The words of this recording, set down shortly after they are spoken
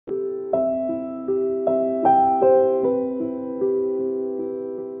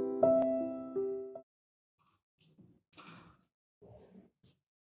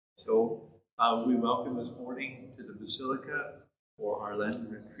We welcome this morning to the Basilica for our Lenten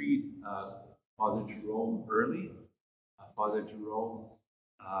retreat Father Jerome Earley. Father Jerome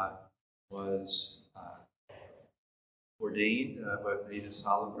was ordained, but made a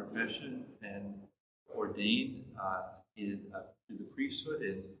solemn profession and ordained to the priesthood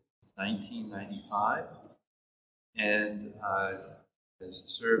in 1995, and has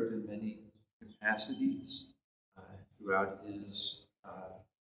served in many capacities throughout his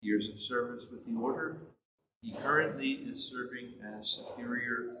years of service with the order. He currently is serving as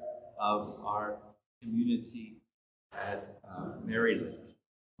superior of our community at Marylake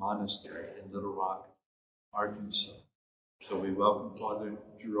Monastery in Little Rock, Arkansas. So we welcome Father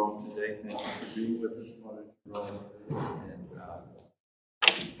Jerome today. Thank you for being with us, Father Jerome. And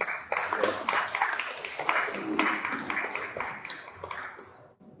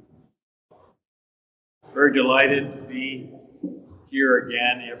very delighted to be here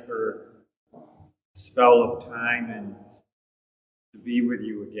again after a spell of time and to be with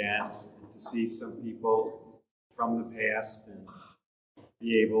you again and to see some people from the past and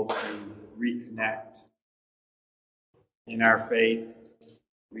be able to reconnect in our faith,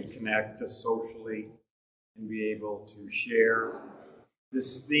 reconnect socially, and be able to share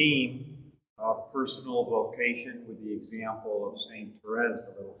this theme of personal vocation with the example of St. Therese,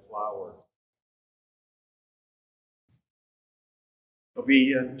 the little flower. It'll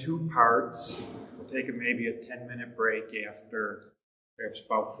be in two parts. We'll take maybe a 10-minute break after perhaps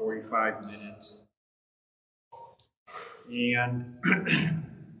about 45 minutes. And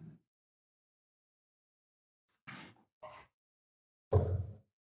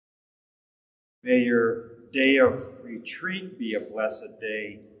may your day of retreat be a blessed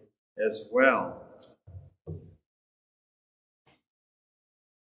day as well.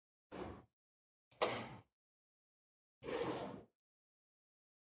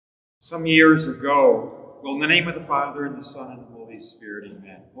 Some years ago, well, in the name of the Father, and the Son, and the Holy Spirit,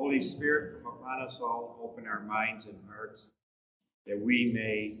 amen. Holy Spirit, come upon us all, open our minds and hearts, that we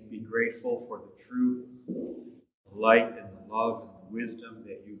may be grateful for the truth, the light, and the love, and the wisdom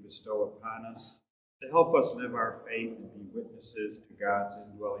that you bestow upon us, to help us live our faith and be witnesses to God's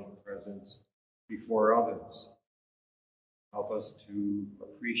indwelling presence before others. Help us to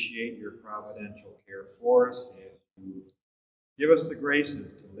appreciate your providential care for us as you give us the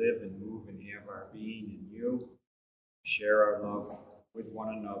graces to live and move and have our being in you, share our love with one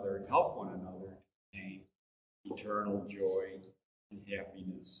another, and help one another to attain eternal joy and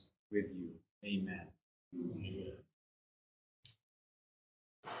happiness with you. Amen. Amen.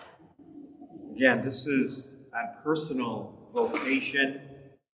 Again, this is on personal vocation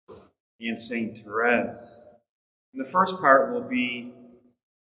and St. Therese. And the first part will be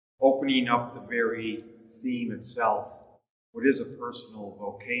opening up the very theme itself. What is a personal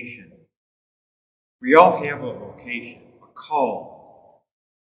vocation? We all have a vocation, a call.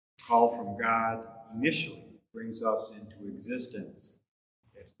 A call from God initially brings us into existence.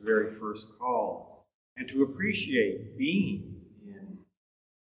 It's the very first call. And to appreciate being in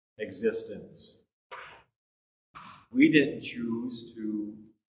existence. We didn't choose to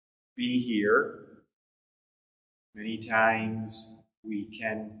be here. Many times we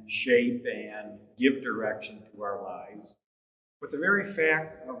can shape and give direction to our lives. But the very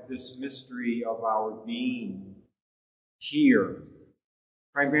fact of this mystery of our being here,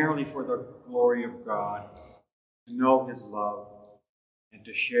 primarily for the glory of God, to know his love, and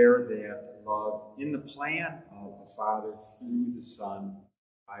to share that love in the plan of the Father through the Son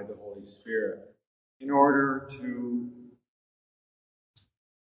by the Holy Spirit, in order to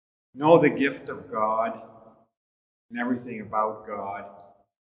know the gift of God and everything about God,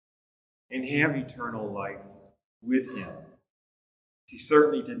 and have eternal life with him. He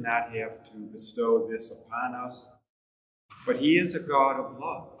certainly did not have to bestow this upon us, but he is a God of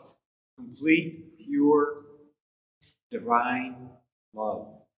love, complete, pure, divine love.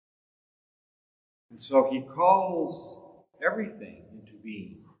 And so he calls everything into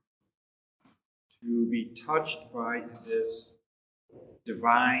being, to be touched by this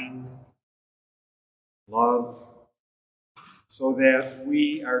divine love, so that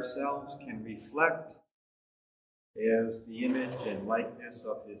we ourselves can reflect as the image and likeness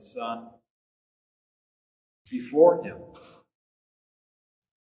of his Son before him.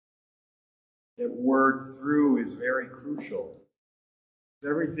 That word "through" is very crucial.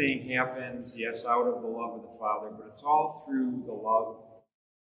 Everything happens, yes, out of the love of the Father, but it's all through the love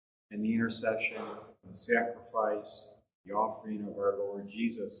and the intercession, the sacrifice, the offering of our Lord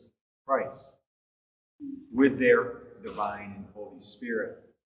Jesus Christ, with their divine and Holy Spirit.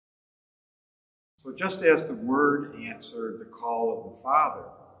 So just as the Word answered the call of the Father,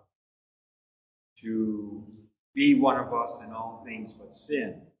 to be one of us in all things but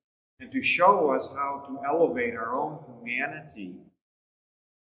sin, and to show us how to elevate our own humanity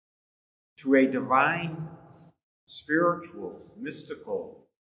to a divine, spiritual, mystical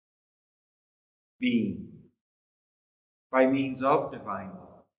being by means of divine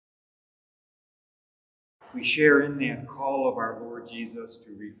love. We share in that call of our Lord Jesus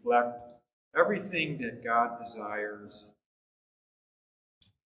to reflect everything that God desires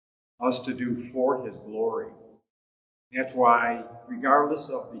us to do for his glory. That's why, regardless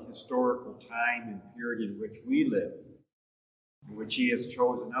of the historical time and period in which we live, in which he has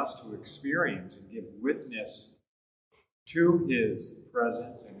chosen us to experience and give witness to his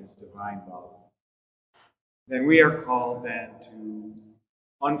presence and his divine love, then we are called then to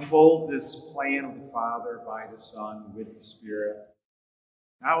unfold this plan of the Father by the Son with the Spirit,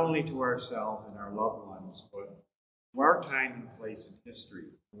 not only to ourselves and our loved ones, but to our time and place in history.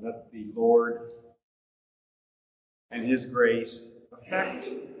 Let the Lord and his grace affect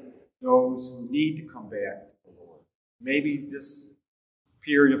those who need to come back to the Lord. Maybe this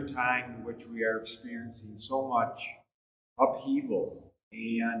period of time in which we are experiencing so much upheaval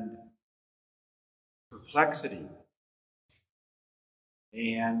and perplexity,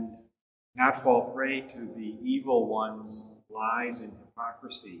 and not fall prey to the evil one's lies and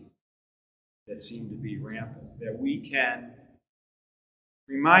hypocrisy that seem to be rampant, that we can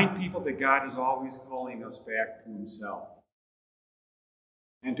remind people that God is always calling us back to himself,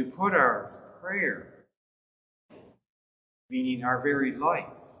 and to put our prayer, meaning our very life,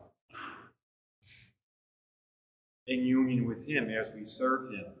 in union with him as we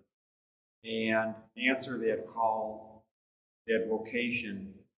serve him and answer that call, that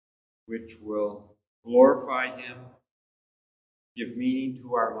vocation, which will glorify him, give meaning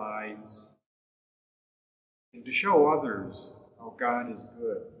to our lives, and to show others how God is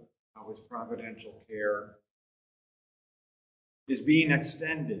good, how his providential care is being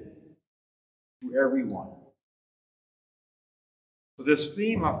extended to everyone. So this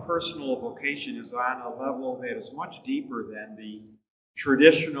theme of personal vocation is on a level that is much deeper than the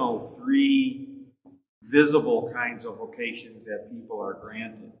traditional three visible kinds of vocations that people are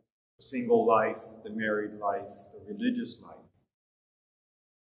granted: the single life, the married life, the religious life.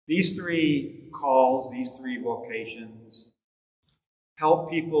 These three calls, these three vocations, help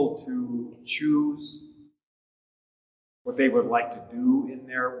people to choose what they would like to do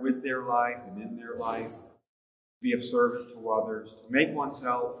with their life and in their life, be of service to others, to make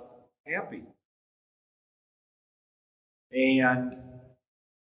oneself happy, and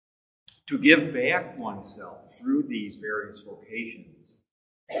to give back oneself through these various vocations.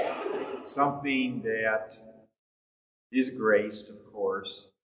 Something that is graced, of course,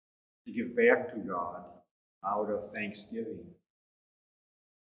 to give back to God out of thanksgiving.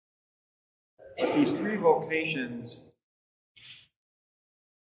 But these three vocations,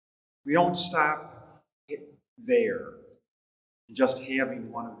 we don't stop there, just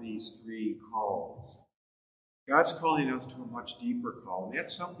having one of these three calls. God's calling us to a much deeper call, and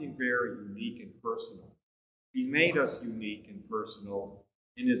that's something very unique and personal. He made us unique and personal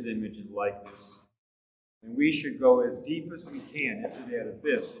in his image and likeness. And we should go as deep as we can into that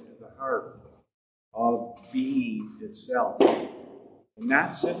abyss, into the heart of being itself. And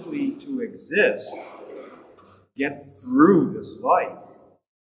not simply to exist, get through this life,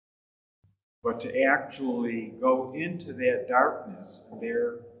 but to actually go into that darkness and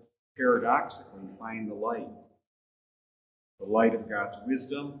there, paradoxically, find the light. The light of God's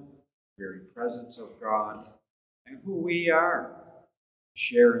wisdom, the very presence of God, and who we are,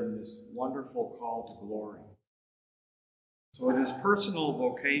 sharing this wonderful call to glory. So this personal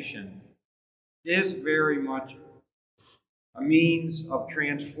vocation is very much a means of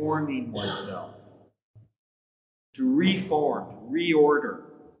transforming oneself, to reform, to reorder,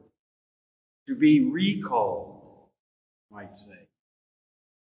 to be recalled, might say,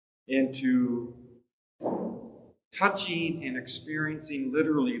 into touching and experiencing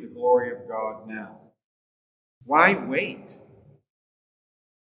literally the glory of God now. Why wait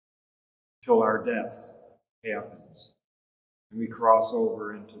till our death happens and we cross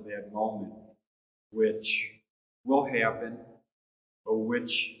over into that moment which will happen, but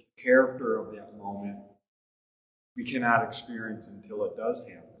which character of that moment we cannot experience until it does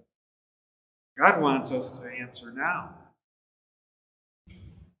happen? God wants us to answer now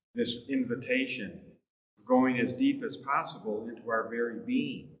this invitation of going as deep as possible into our very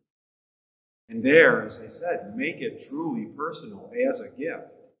being. And there, as I said, make it truly personal as a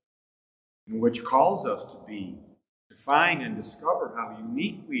gift, in which calls us to be, to find and discover how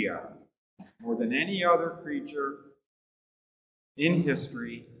unique we are, more than any other creature in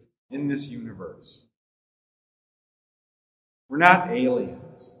history, in this universe. We're not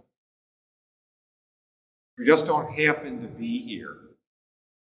aliens. We just don't happen to be here.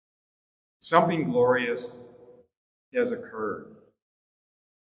 Something glorious has occurred.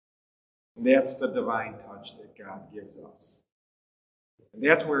 And that's the divine touch that God gives us. And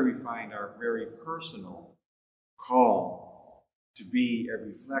that's where we find our very personal call to be a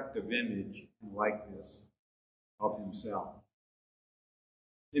reflective image and likeness of himself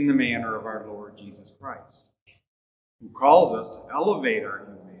in the manner of our Lord Jesus Christ, who calls us to elevate our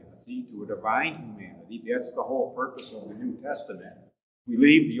humanity to a divine humanity. That's the whole purpose of the New Testament. We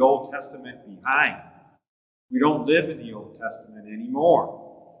leave the Old Testament behind. We don't live in the Old Testament anymore.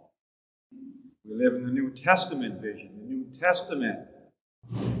 We live in the New Testament vision, the New Testament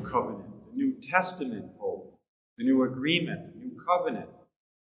covenant, the New Testament hope, the new agreement, the new covenant,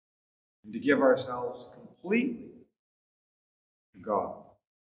 and to give ourselves completely to God.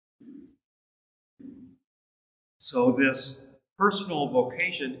 So this personal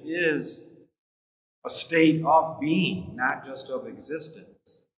vocation is a state of being, not just of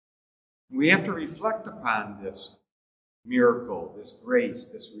existence. We have to reflect upon this miracle, this grace,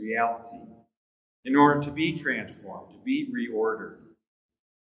 this reality, in order to be transformed, to be reordered,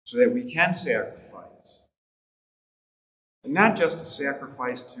 so that we can sacrifice. And not just a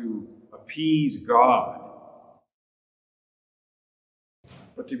sacrifice to appease God,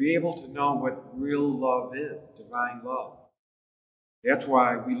 but to be able to know what real love is, divine love. That's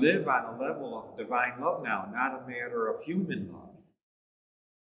why we live on a level of divine love now, not a matter of human love.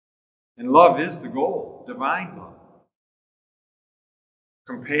 And love is the goal, divine love.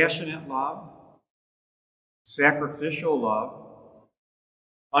 Compassionate love, sacrificial love,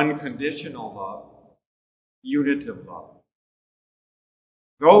 unconditional love, unitive love.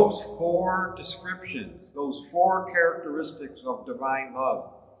 Those four descriptions, those four characteristics of divine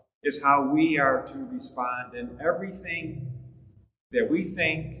love is how we are to respond in everything that we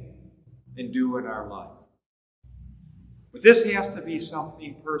think and do in our life. But this has to be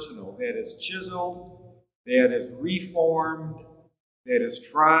something personal that is chiseled, that is reformed, that is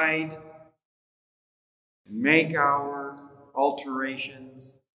tried, and make our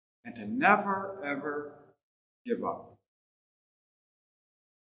alterations, and to never, ever give up.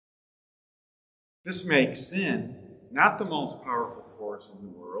 This makes sin not the most powerful force in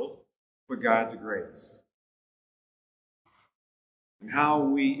the world, but God's grace. And how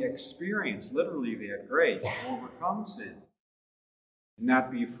we experience literally that grace to overcome sin and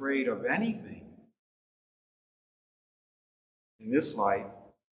not be afraid of anything in this life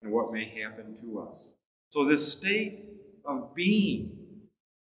and what may happen to us. So this state of being,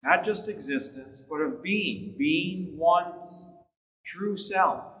 not just existence, but of being one's true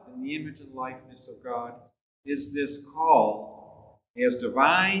self in the image and likeness of God, is this call as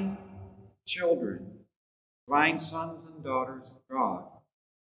divine children, divine sons and daughters of God,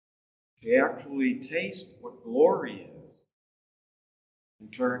 to actually taste what glory is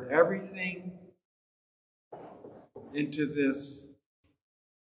and turn everything into this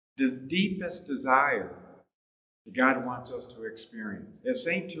deepest desire that God wants us to experience. As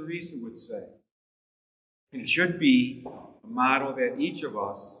St. Therese would say, it should be a model that each of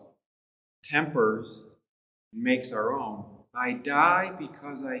us tempers and makes our own. I die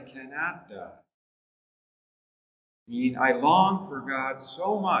because I cannot die. Meaning, I long for God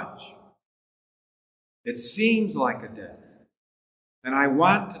so much, it seems like a death. And I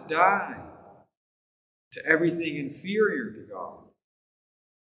want to die to everything inferior to God,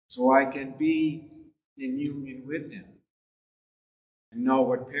 so I can be in union with Him and know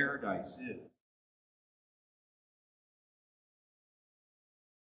what paradise is.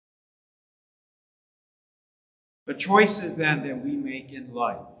 The choices then that we make in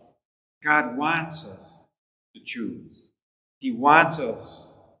life, God wants us to choose. He wants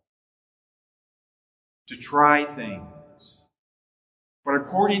us to try things, but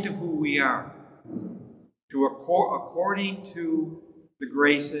according to who we are, according to the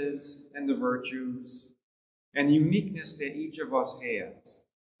graces and the virtues and the uniqueness that each of us has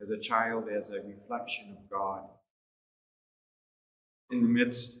as a child, as a reflection of God in the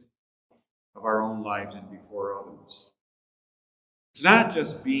midst of our own lives and before others. It's not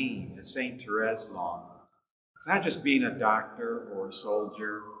just being, as St. Therese longed, it's not just being a doctor or a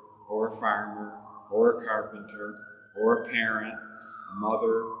soldier or a farmer or a carpenter or a parent, a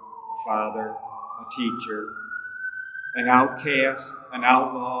mother, a father, a teacher, an outcast, an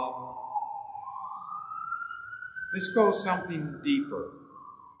outlaw. This goes something deeper,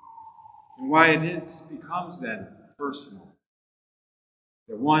 and why it becomes then personal.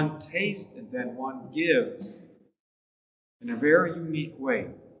 That one tastes and then one gives in a very unique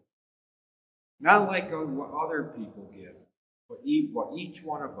way Not like what other people give, but what each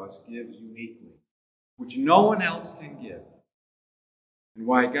one of us gives uniquely, which no one else can give. And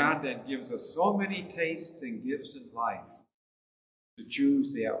why God then gives us so many tastes and gifts in life to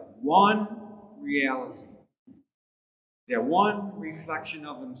choose that one reality, that one reflection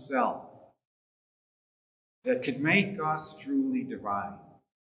of himself that could make us truly divine.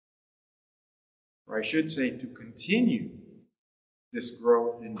 Or I should say, to continue this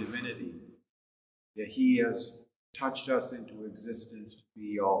growth in divinity that he has touched us into existence to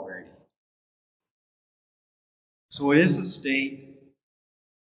be already. So it is a state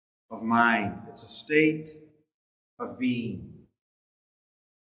of mind. It's a state of being.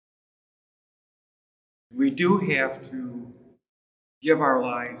 We do have to give our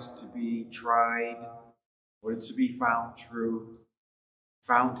lives to be tried, what is to be found true,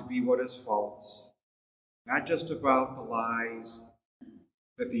 found to be what is false. Not just about the lies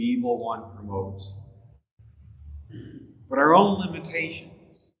that the evil one promotes, but our own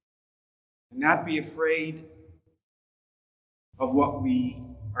limitations, and not be afraid of what we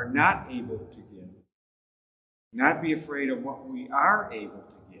are not able to give, not be afraid of what we are able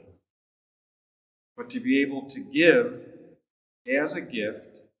to give, but to be able to give as a gift,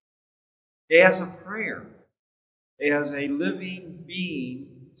 as a prayer, as a living being,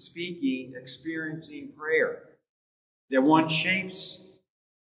 speaking, experiencing prayer that one shapes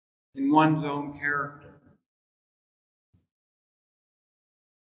in one's own character.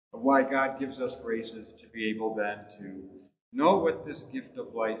 Of why God gives us graces to be able then to know what this gift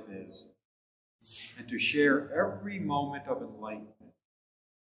of life is and to share every moment of enlightenment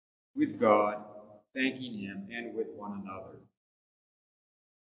with God, thanking him, and with one another.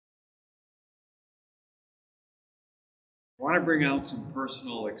 I want to bring out some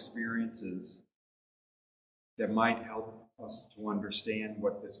personal experiences that might help us to understand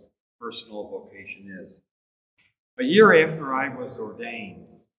what this personal vocation is. A year after I was ordained,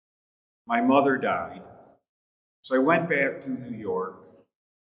 my mother died, so I went back to New York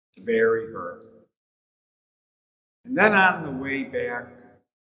to bury her. And then on the way back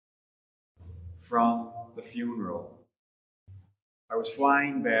from the funeral, I was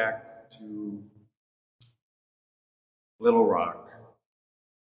flying back to Little Rock.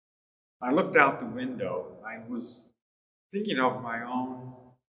 I looked out the window. I was thinking of my own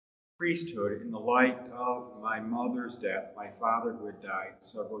priesthood in the light of my mother's death, my father who had died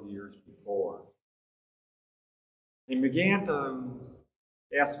several years before. And began to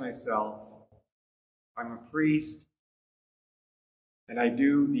ask myself, I'm a priest, and I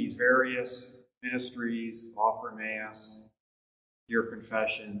do these various ministries, offer Mass, hear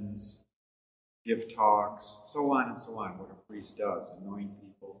confessions, give talks, so on and so on, what a priest does, anoint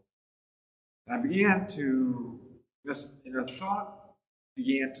people. And I began to, a thought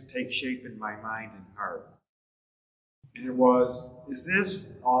began to take shape in my mind and heart. And it was, is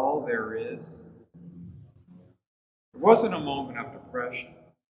this all there is? It wasn't a moment of depression.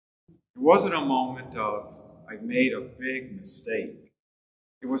 It wasn't a moment of, I've made a big mistake.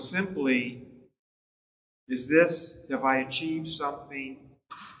 It was simply, have I achieved something?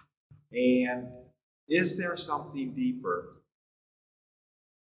 And is there something deeper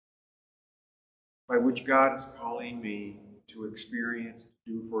by which God is calling me to experience, to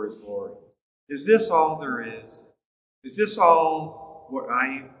do for his glory? Is this all there is? Is this all what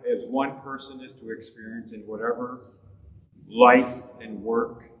I, as one person, is to experience in whatever life and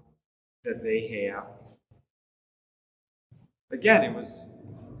work that they have? Again, it was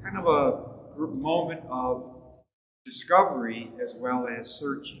kind of a moment of discovery as well as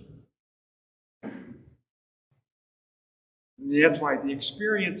searching. And that's why the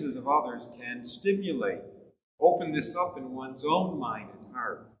experiences of others can stimulate, open this up in one's own mind and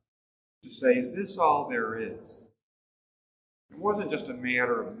heart to say, is this all there is? It wasn't just a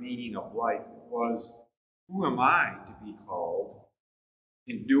matter of meaning of life. It was, who am I to be called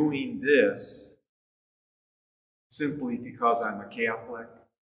in doing this simply because I'm a Catholic,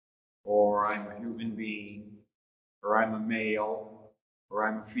 or I'm a human being, or I'm a male, or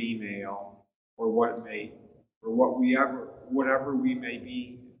I'm a female, or whatever we may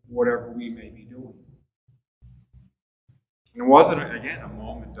be doing. And it wasn't, again, a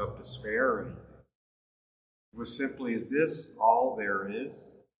moment of despair or anything. It was simply, is this all there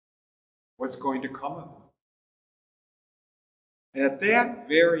is? What's going to come of it? And at that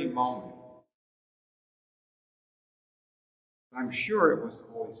very moment, I'm sure it was the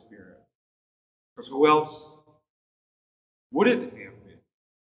Holy Spirit. Because who else would it have been?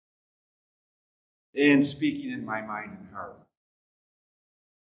 And speaking in my mind and heart.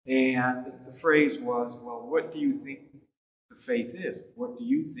 And the phrase was, well, what do you think the faith is? What do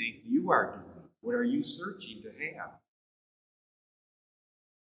you think you are doing What are you searching to have?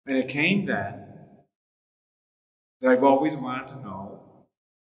 And it came then that I've always wanted to know,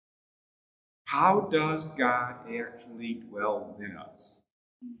 how does God actually dwell within us?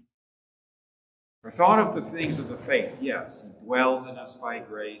 I thought of the things of the faith. Yes, He dwells in us by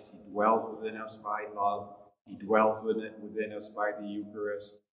grace. He dwells within us by love. He dwells within us by the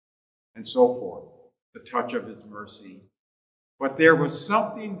Eucharist, and so forth, the touch of His mercy. But there was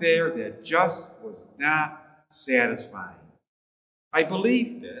something there that just was not satisfying. I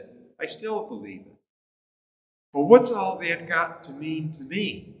believed it. I still believe it. But what's all that got to mean to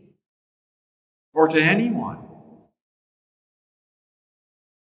me? Or to anyone?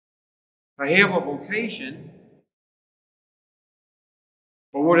 I have a vocation,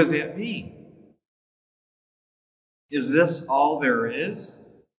 but what does that mean? Is this all there is?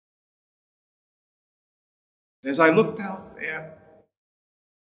 As I looked out that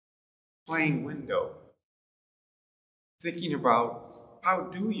plain window, thinking about how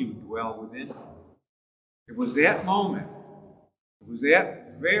do you dwell within me? It was that moment, it was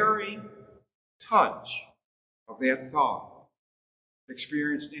that very touch of that thought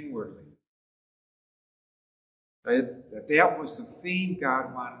experienced inwardly. That was the theme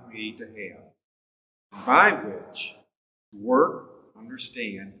God wanted me to have, by which to work,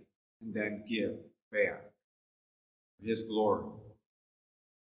 understand, and then give back for His glory.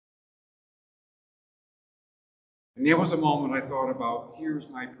 And there was a moment I thought about, here's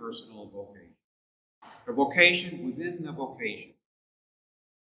my personal vocation. A vocation within the vocation.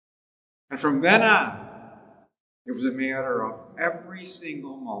 And from then on, it was a matter of every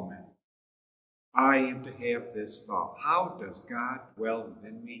single moment, I am to have this thought. How does God dwell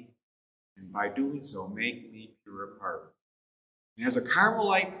within me? And by doing so, make me pure of heart. And as a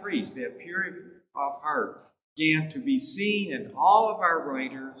Carmelite priest, that purity of heart began to be seen in all of our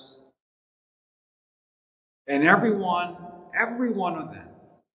writers, and every one of them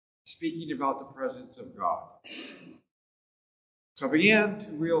speaking about the presence of God. So I began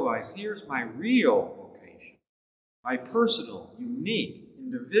to realize, here's my real vocation, my personal, unique,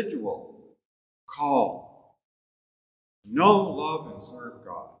 individual call. Know, love, and serve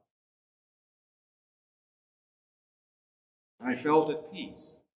God. And I felt at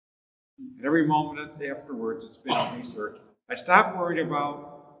peace. And every moment afterwards, it's been research. I stopped worrying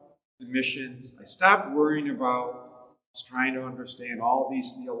about the missions. I stopped worrying about trying to understand all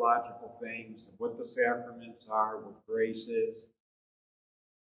these theological things, what the sacraments are, what grace is,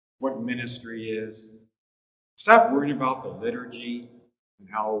 what ministry is. Stop worrying about the liturgy and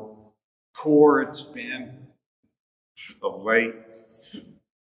how poor it's been of late.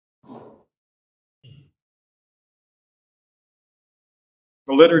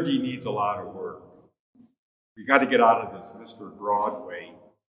 The liturgy needs a lot of work. We got to get out of this Mr. Broadway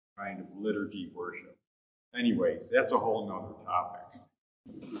kind of liturgy worship. Anyways, that's a whole nother topic.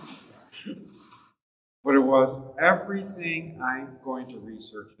 But it was everything I'm going to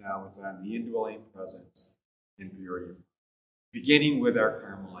research now is on the indwelling presence and purity, beginning with our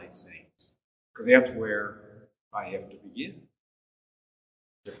Carmelite saints, because that's where I have to begin.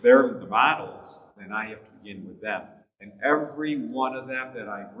 If they're the models, then I have to begin with them. And every one of them that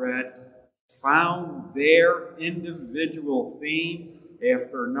I've read found their individual theme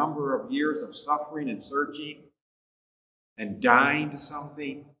after a number of years of suffering and searching and dying to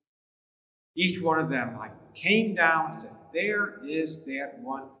something. Each one of them came down to there is that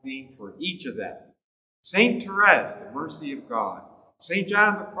one theme for each of them. Saint Therese, the mercy of God. Saint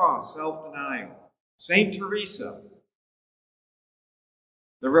John of the Cross, self-denial. Saint Teresa,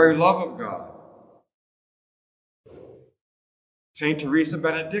 the very love of God. Saint Teresa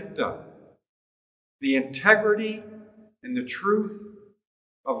Benedicta, the integrity and the truth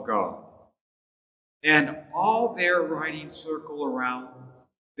of God. And all their writings circle around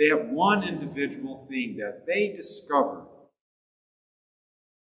that one individual theme that they discovered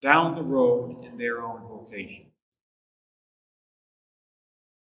down the road in their own vocation.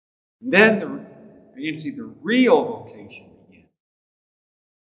 And then begin to see the real vocation begin.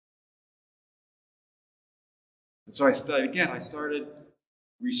 And so I started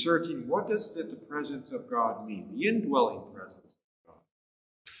researching, what does the presence of God mean? The indwelling presence of God.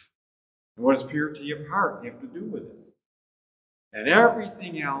 And what does purity of heart have to do with it? And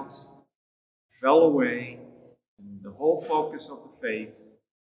everything else fell away, and the whole focus of the faith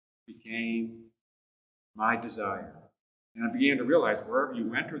became my desire. And I began to realize wherever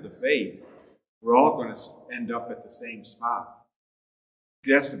you enter the faith, we're all going to end up at the same spot.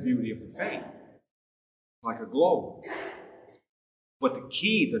 That's the beauty of the faith. It's like a globe. But the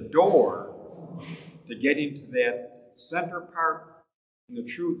key, the door to getting to that center part and the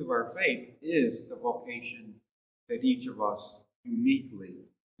truth of our faith is the vocation that each of us uniquely,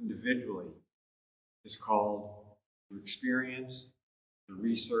 individually, is called to experience, to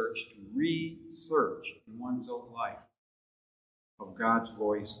research in one's own life of God's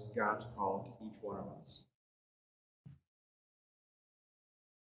voice, God's call to each one of us.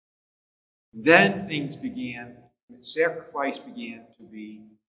 Then things began, sacrifice began to be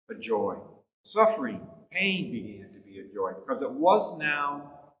a joy. Suffering, pain began to be a joy because it was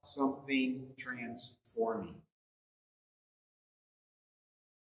now something transforming.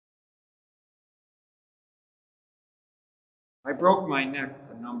 I broke my neck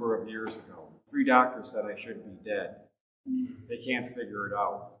a number of years ago. 3 doctors said I should be dead. They can't figure it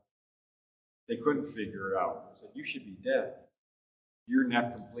out. They couldn't figure it out. They said, you should be dead. Your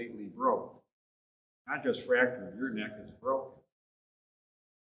neck completely broke. Not just fractured, your neck is broken.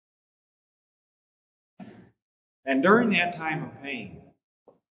 And during that time of pain,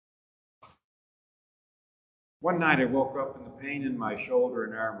 one night I woke up and the pain in my shoulder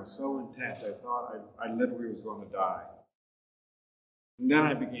and arm was so intense I thought I literally was going to die. And then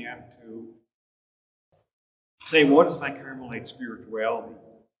I began to say, what does my Carmelite spirituality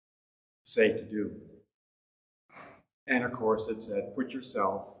say to do? And of course it said, put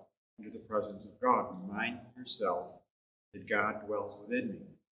yourself into the presence of God. Remind yourself that God dwells within me.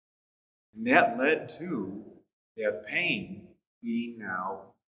 And that led to that pain being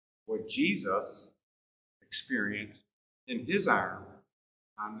now what Jesus experienced in his arm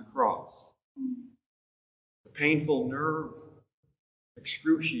on the cross. The painful nerve,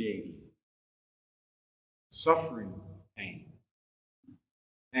 excruciating, suffering pain.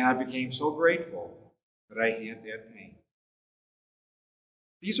 And I became so grateful that I had that pain.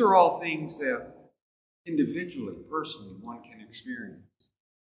 These are all things that individually, personally, one can experience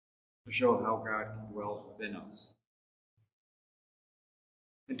to show how God dwells within us.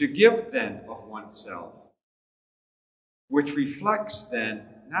 And to give then of oneself, which reflects then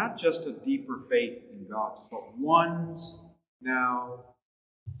not just a deeper faith in God, but one's now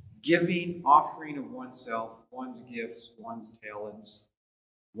giving, offering of oneself, one's gifts, one's talents,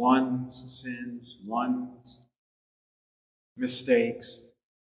 one's sins, one's mistakes,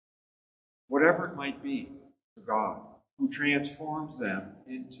 whatever it might be, to God, who transforms them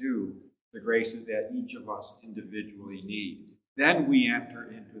into the graces that each of us individually need. Then we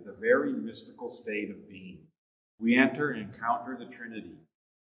enter into the very mystical state of being. We enter and encounter the Trinity.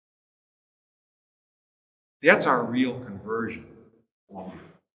 That's our real conversion moment.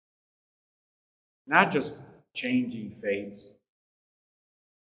 Not just changing faiths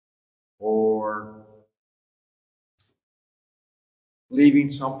or leaving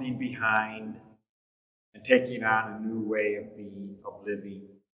something behind and taking on a new way of being, of living,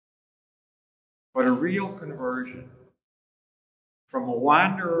 but a real conversion from a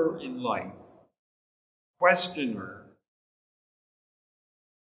wanderer in life, questioner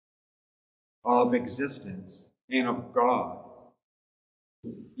of existence and of God.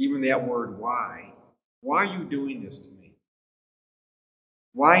 Even that word, why? Why are you doing this to me?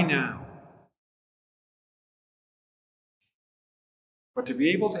 Why now? But to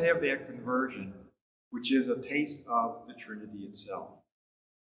be able to have that conversion, which is a taste of the Trinity itself,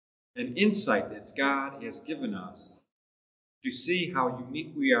 an insight that God has given us to see how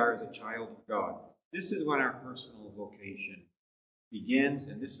unique we are as a child of God. This is when our personal vocation begins,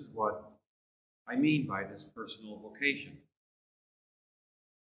 and this is what I mean by this personal vocation.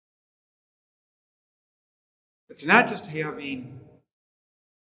 It's not just having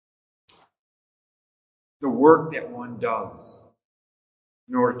the work that one does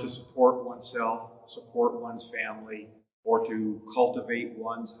in order to support oneself, support one's family, or to cultivate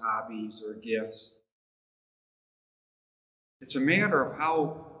one's hobbies or gifts. It's a matter of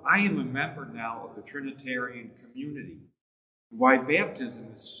how I am a member now of the Trinitarian community. Why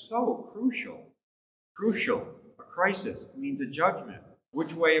baptism is so crucial. Crucial, a crisis, it means a judgment.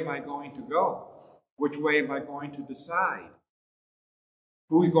 Which way am I going to go? Which way am I going to decide?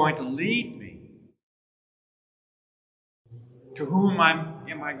 Who is going to lead me? To whom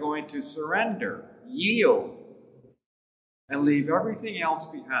am I going to surrender, yield, and leave everything else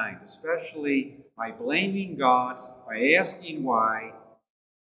behind, especially by blaming God, by asking why,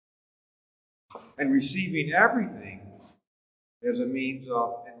 and receiving everything as a means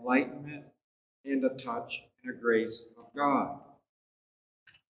of enlightenment and a touch and a grace of God.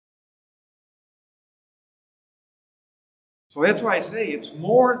 So that's why I say it's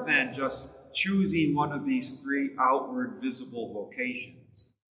more than just choosing one of these 3 outward visible vocations.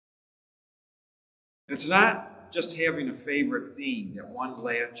 And it's not just having a favorite theme that one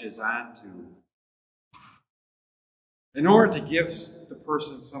latches onto in order to give the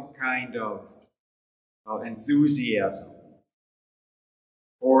person some kind of enthusiasm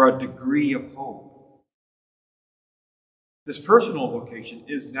or a degree of hope. This personal vocation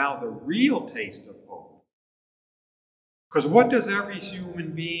is now the real taste of hope. Because what does every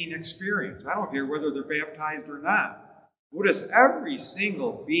human being experience? I don't care whether they're baptized or not. What does every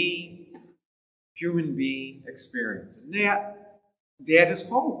single human being experience? And that is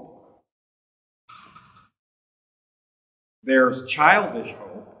hope. There's childish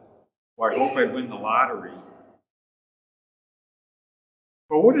hope. Well, I hope I win the lottery.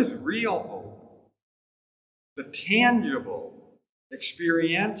 But what is real hope? The tangible,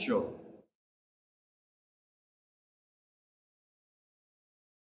 experiential,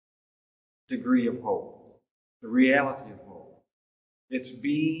 degree of hope, the reality of hope. It's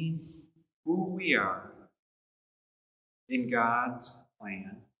being who we are in God's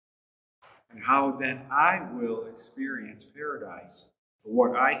plan, and how then I will experience paradise for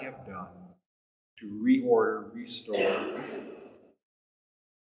what I have done to reorder, restore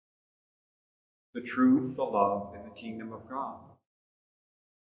the truth, the love, and the kingdom of God.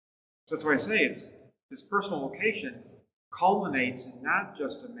 So that's why I say this personal vocation culminates in not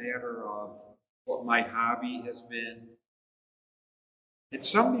just a matter of what my hobby has been. It's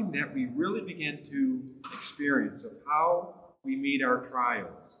something that we really begin to experience of how we meet our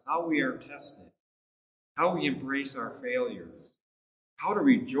trials, how we are tested, how we embrace our failures, how to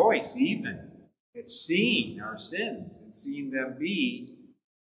rejoice even at seeing our sins and seeing them be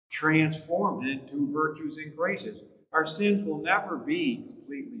transformed into virtues and graces. Our sins will never be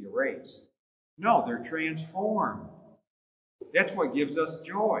completely erased. No, they're transformed. That's what gives us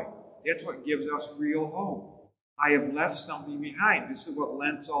joy. That's what gives us real hope. I have left something behind. This is what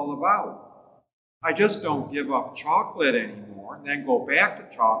Lent's all about. I just don't give up chocolate anymore and then go back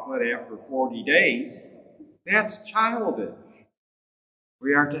to chocolate after 40 days. That's childish.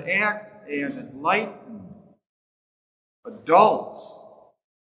 We are to act as enlightened adults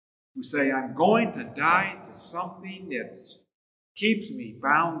who say, I'm going to die to something that keeps me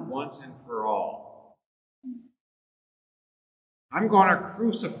bound once and for all. I'm going to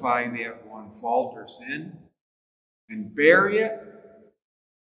crucify that one fault or sin and bury it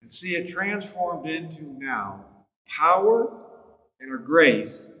and see it transformed into now power and a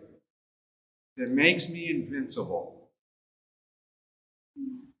grace that makes me invincible.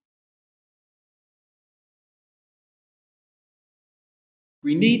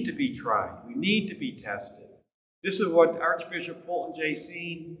 We need to be tried. We need to be tested. This is what Archbishop Fulton J.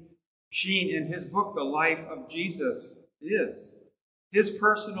 Sheen in his book, The Life of Jesus, is. His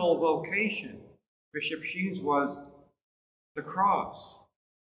personal vocation, Bishop Sheen's, was the cross.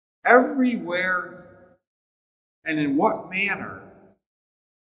 Everywhere and in what manner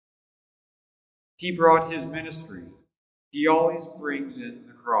he brought his ministry, he always brings in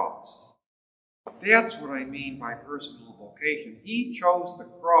the cross. That's what I mean by personal vocation. He chose the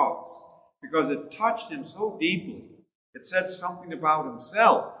cross because it touched him so deeply. It said something about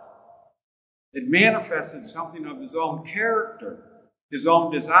himself. It manifested something of his own character, his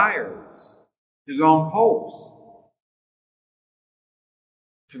own desires, his own hopes.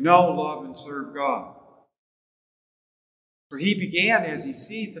 To know, love, and serve God. For he began as he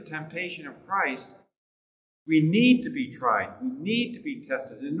sees the temptation of Christ. We need to be tried. We need to be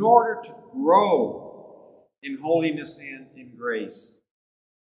tested in order to grow in holiness and in grace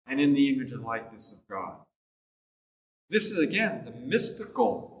and in the image and likeness of God. This is, again, the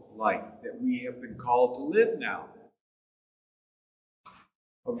mystical life that we have been called to live now.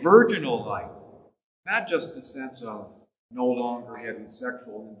 A virginal life, not just the sense of no longer having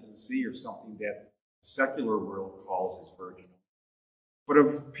sexual intimacy or something that the secular world calls as virginal, but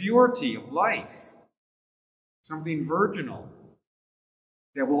of purity of life, something virginal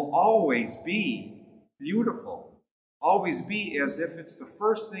that will always be beautiful, always be as if it's the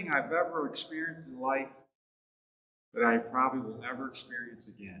first thing I've ever experienced in life that I probably will never experience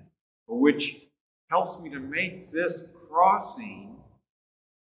again, but which helps me to make this crossing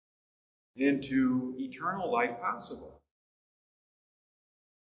into eternal life possible.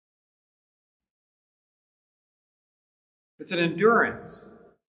 It's an endurance.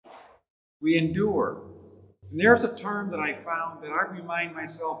 We endure. And there's a term that I found that I remind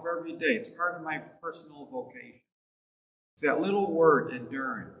myself every day. It's part of my personal vocation. It's that little word,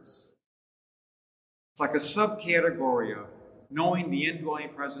 endurance. It's like a subcategory of knowing the indwelling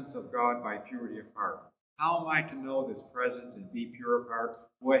presence of God by purity of heart. How am I to know this presence and be pure of heart?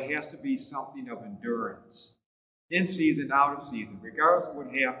 Well, it has to be something of endurance. In season, out of season, regardless of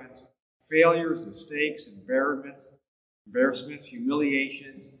what happens, failures, mistakes, embarrassments,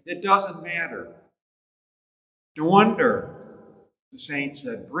 humiliations, it doesn't matter. No wonder the saints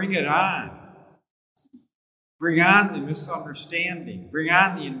said, bring it on. Bring on the misunderstanding. Bring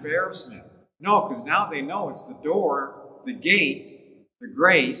on the embarrassment. No, because now they know it's the door, the gate, the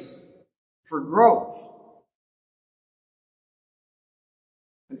grace for growth.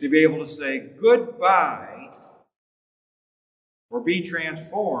 And to be able to say goodbye or be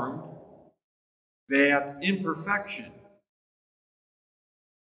transformed, that imperfection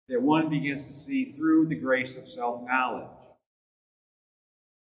that one begins to see through the grace of self-knowledge.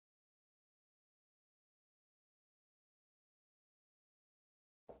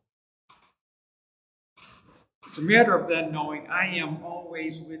 It's a matter of then knowing I am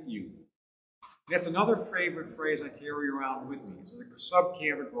always with you. That's another favorite phrase I carry around with me. It's a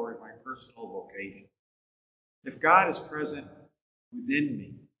subcategory of my personal vocation. If God is present within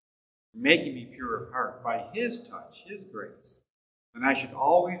me, making me pure of heart by His touch, His grace, then I should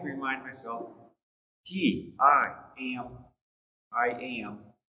always remind myself, I am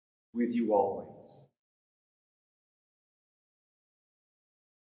with you always.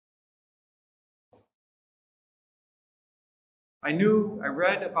 I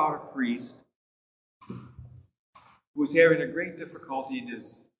read about a priest who was having a great difficulty in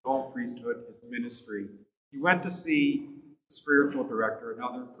his own priesthood, his ministry. He went to see the spiritual director,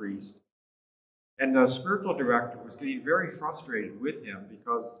 another priest, and the spiritual director was getting very frustrated with him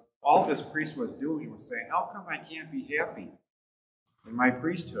because all this priest was doing was saying, how come I can't be happy in my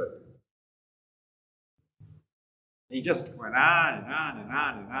priesthood? And he just went on and on and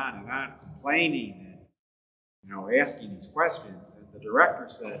on and on and on, complaining and asking these questions. And the director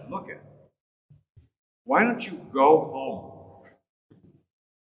said, look it, why don't you go home?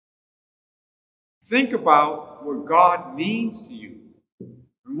 Think about what God means to you.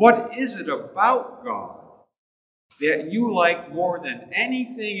 And what is it about God that you like more than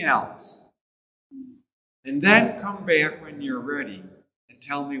anything else? And then come back when you're ready and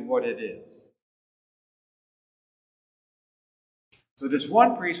tell me what it is. So this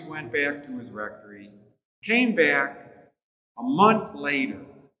one priest went back to his rectory, came back a month later,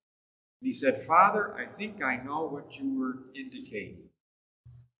 and he said, Father, I think I know what you were indicating.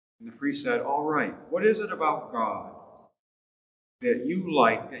 And the priest said, all right, what is it about God that you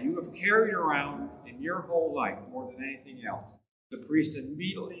like, that you have carried around in your whole life more than anything else? The priest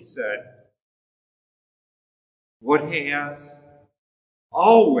immediately said, what has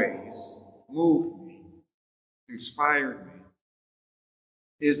always moved me, inspired me,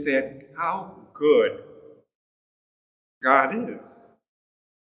 is that how good God is.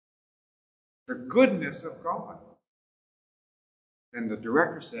 The goodness of God. And the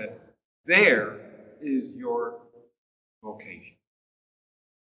director said, there is your vocation.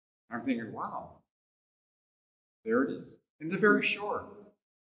 I'm thinking, wow, there it is. And they're very short.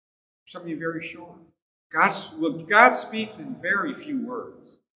 Something very short. God speaks in very few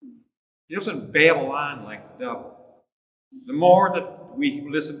words. He doesn't babble on like the devil. The more that we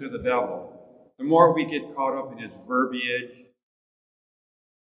listen to the devil, the more we get caught up in his verbiage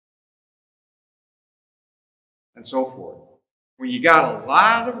and so forth. When you got a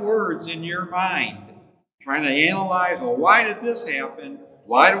lot of words in your mind trying to analyze, well, why did this happen?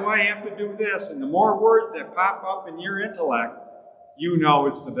 Why do I have to do this? And the more words that pop up in your intellect, you know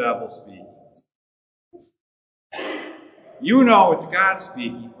it's the devil speaking. You know it's God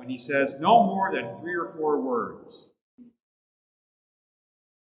speaking when he says no more than 3 or 4 words.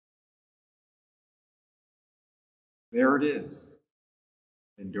 There it is.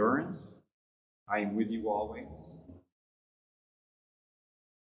 Endurance. I am with you always.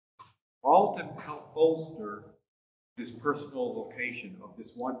 All to help bolster this personal vocation of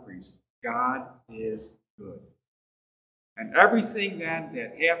this one priest. God is good. And everything then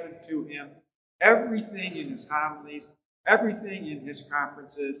that happened to him, everything in his homilies, everything in his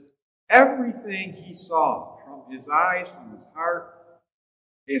conferences, everything he saw from his eyes, from his heart,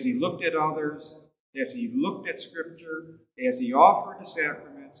 as he looked at others, as he looked at Scripture, as he offered the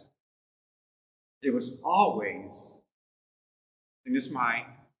sacraments, it was always in his mind,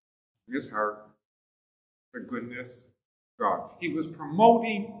 in his heart, the goodness of God. He was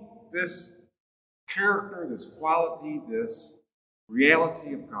promoting this character, this quality, this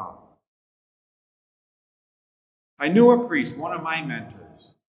reality of God. I knew a priest, one of my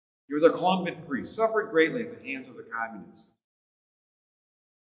mentors. He was a Columban priest, suffered greatly at the hands of the communists.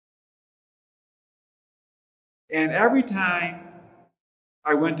 And every time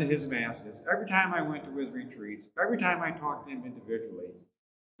I went to his masses, every time I went to his retreats, every time I talked to him individually,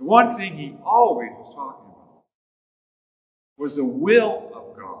 the one thing he always was talking about was the will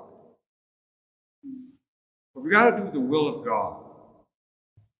of God. But we got to do the will of God.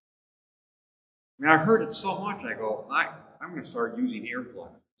 mean, I heard it so much, I go, I'm going to start using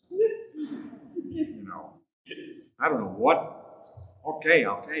earplugs. You know, I don't know what. Okay,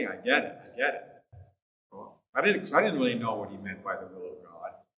 I get it. Well, I didn't really know what he meant by the will of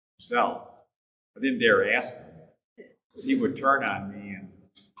God himself. I didn't dare ask him, because he would turn on me and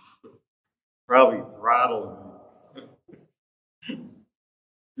probably throttle me. If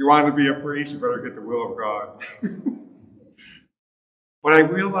you want to be a priest, you better get the will of God. But I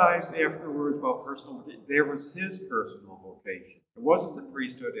realized afterwards about personal vocation, there was his personal vocation. It wasn't the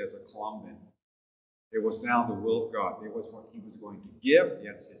priesthood as a Columban. It was now the will of God. It was what he was going to give.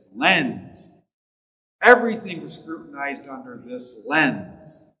 It's his lens. Everything was scrutinized under this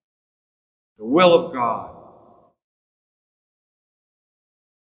lens. The will of God.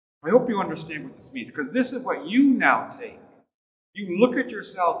 I hope you understand what this means, because this is what you now take. You look at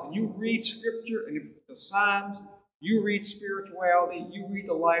yourself and you read Scripture, and if the Psalms, you read spirituality, you read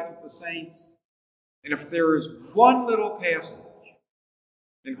the lives of the saints, and if there is one little passage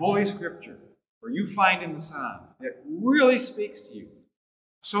in Holy Scripture where you find in the Psalms that really speaks to you,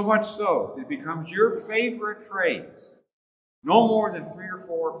 so much so that it becomes your favorite phrase, no more than 3 or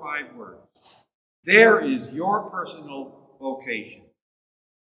 4 or 5 words, there is your personal vocation.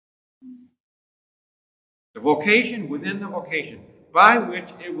 The vocation within the vocation, by which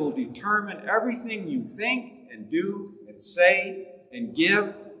it will determine everything you think and do and say and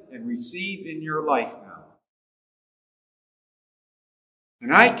give and receive in your life now.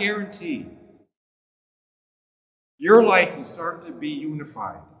 And I guarantee your life will start to be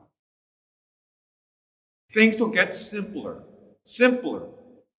unified. Things will get simpler.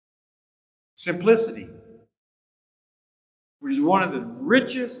 Simplicity, which is one of the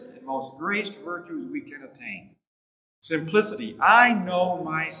richest and most graced virtues we can attain. Simplicity. I know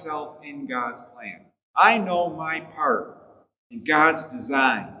myself in God's plan. I know my part in God's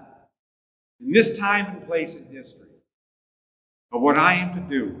design, in this time and place in history, of what I am to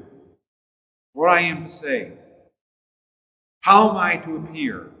do, what I am to say. How am I to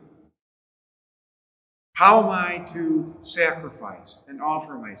appear? How am I to sacrifice and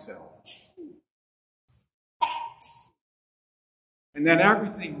offer myself? And then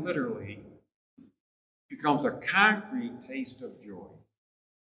everything literally becomes a concrete taste of joy.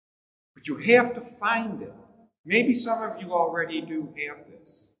 But you have to find it. Maybe some of you already do have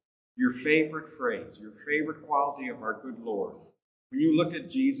this. Your favorite phrase, your favorite quality of our good Lord. When you look at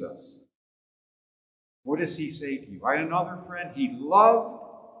Jesus, what does he say to you? I had another friend, he loved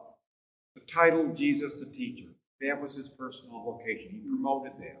the title Jesus the Teacher. That was his personal vocation. He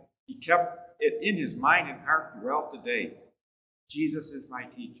promoted that. He kept it in his mind and heart throughout the day. Jesus is my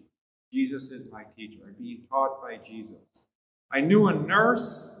teacher. Jesus is my teacher. I'm being taught by Jesus. I knew a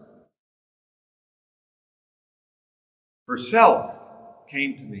nurse herself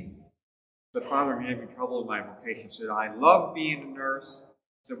came to me. Said, Father, I'm having trouble with my vocation. She said, I love being a nurse. I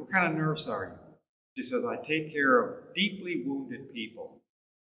said, what kind of nurse are you? She says, I take care of deeply wounded people.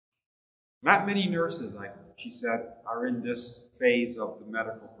 Not many nurses, she said, are in this phase of the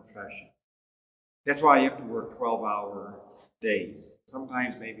medical profession. That's why you have to work 12-hour days,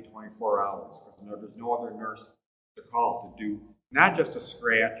 sometimes maybe 24 hours, because there's no other nurse to call to do not just a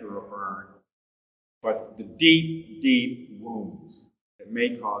scratch or a burn, but the deep, deep wounds that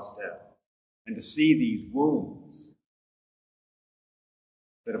may cause death. And to see these wounds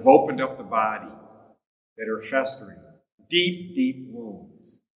that have opened up the body, that are festering, deep, deep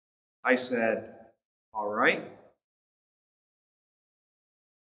wounds. I said, all right.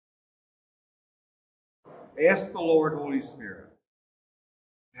 Ask the Lord, Holy Spirit,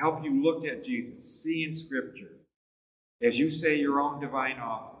 to help you look at Jesus, see in Scripture, as you say your own divine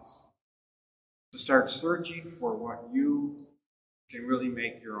office, to start searching for what you can really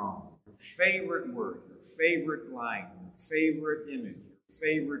make your own. Your favorite word, your favorite line, your favorite image, your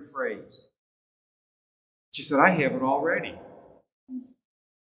favorite phrase. She said, I have it already.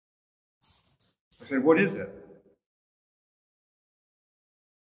 I said, what is it?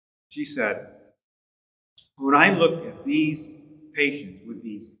 She said, when I look at these patients with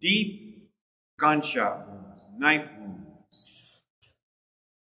these deep gunshot wounds, knife wounds,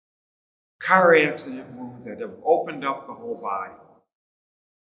 car accident wounds that have opened up the whole body,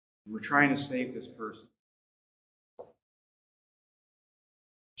 and we're trying to save this person.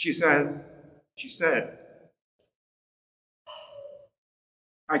 She said,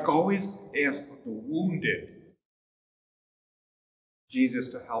 I always ask the wounded Jesus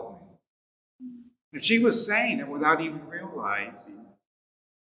to help me. And she was saying it without even realizing.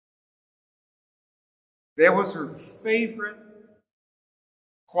 That was her favorite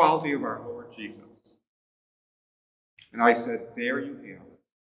quality of our Lord Jesus. And I said, there you have it.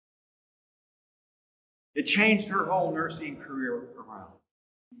 It changed her whole nursing career around.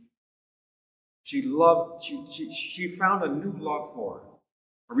 She found a new love for it,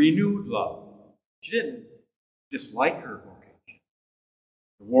 a renewed love. She didn't dislike her vocation.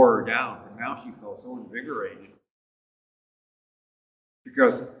 It wore her down, but now she felt so invigorated.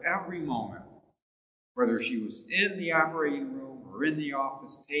 Because every moment, whether she was in the operating room or in the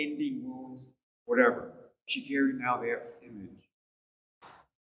office, tending wounds, whatever, she carried now that image.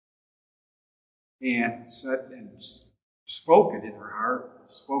 And said and spoke it in her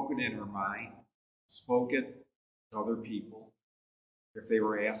heart, spoke it in her mind, spoke it to other people if they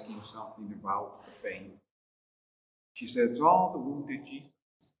were asking something about the faith. She said, it's all the wounded Jesus.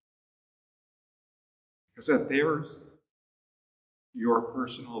 Because that there's your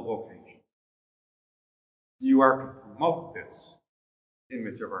personal vocation. You are to promote this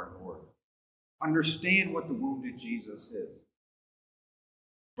image of our Lord. Understand what the wounded Jesus is,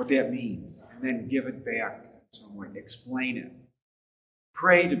 what that means, and then give it back in some way. Explain it.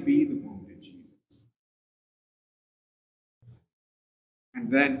 Pray to be the wounded Jesus.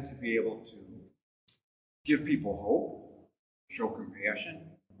 And then to be able to give people hope, show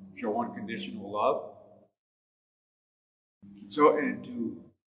compassion, show unconditional love. So, and to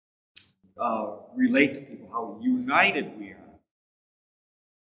relate to people how united we are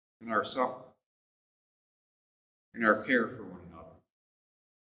in our suffering, in our care for one another.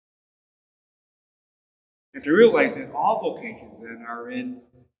 And to realize that all vocations then are in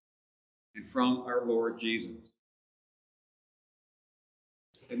and from our Lord Jesus.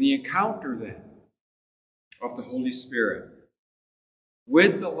 And the encounter then of the Holy Spirit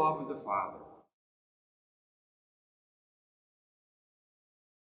with the love of the Father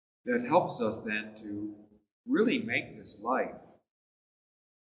that helps us then to really make this life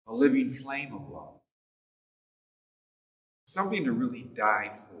a living flame of love. Something to really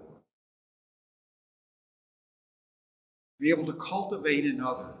die for. Be able to cultivate in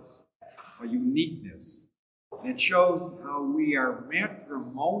others a uniqueness. And it shows how we are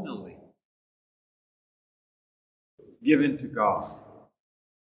matrimonially given to God.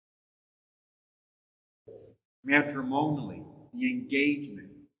 Matrimonially, the engagement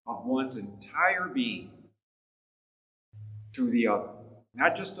of one's entire being to the other.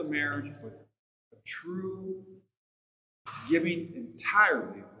 Not just a marriage, but a true giving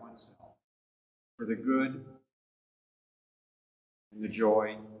entirely of oneself for the good and the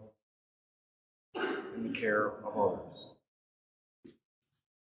joy and the care of others.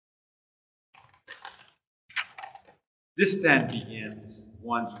 This then begins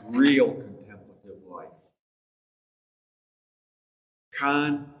one's real contemplative life.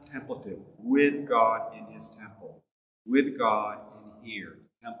 Contemplative, with God in his temple, with God in here,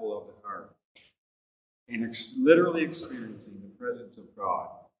 temple of the heart, and literally experiencing the presence of God,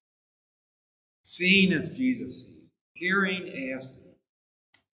 seeing as Jesus sees, hearing as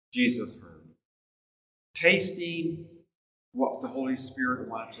Jesus heard, tasting what the Holy Spirit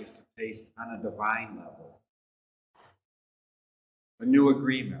wants us to taste on a divine level, a new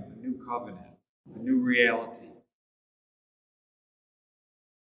agreement, a new covenant, a new reality.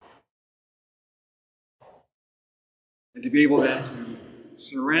 And to be able then to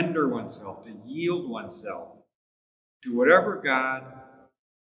surrender oneself, to yield oneself to whatever God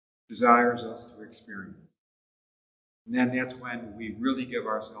desires us to experience. And then that's when we really give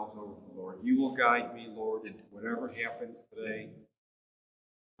ourselves over to the Lord. You will guide me, Lord, into whatever happens today,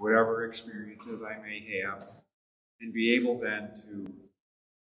 whatever experiences I may have, and be able then to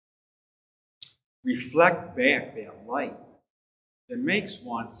reflect back that light that makes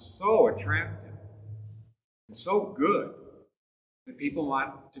one so attractive and so good that people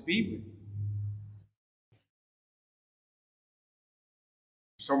want to be with you.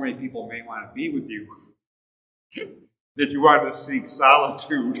 So many people may want to be with you that you want to seek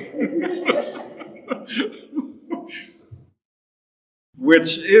solitude,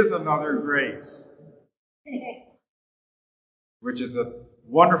 which is another grace, which is a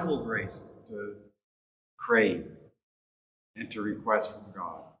wonderful grace to crave and to request from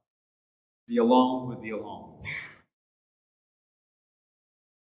God. Be alone with the alone.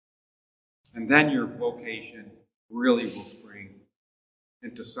 And then your vocation really will spring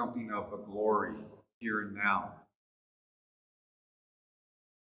into something of a glory here and now.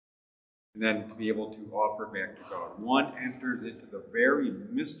 And then to be able to offer back to God. One enters into the very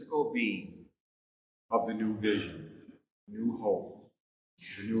mystical being of the new vision, new hope,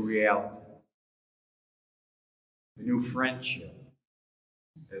 the new reality, the new friendship,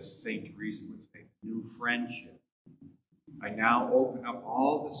 as St. Therese would say, new friendship. I now open up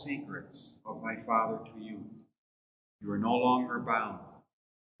all the secrets of my Father to you. You are no longer bound.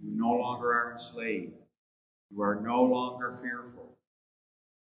 You no longer are enslaved. You are no longer fearful.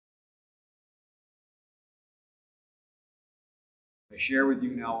 I share with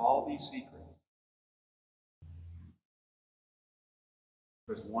you now all these secrets,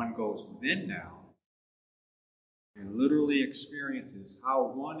 because one goes within now and literally experiences how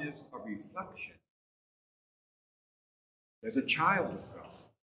one is a reflection as a child of God,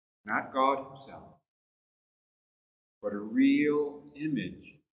 not God himself, but a real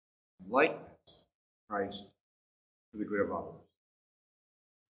image and likeness of Christ for the good of others.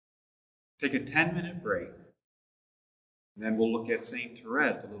 Take a 10-minute break, and then we'll look at St.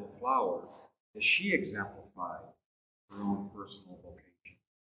 Therese, the little flower, as she exemplified her own personal vocation.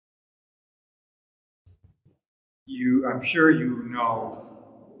 I'm sure you know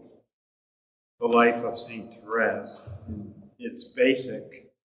the life of St. Therese in its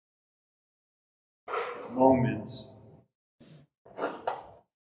basic moments.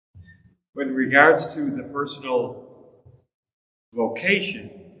 But in regards to the personal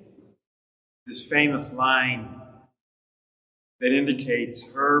vocation, this famous line that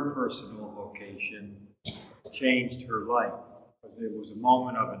indicates her personal vocation changed her life, because it was a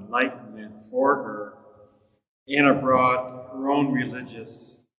moment of enlightenment for her, and it brought her own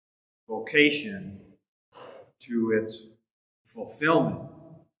religious vocation to its fulfillment,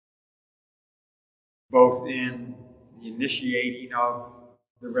 both in the initiating of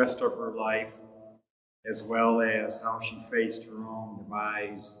the rest of her life, as well as how she faced her own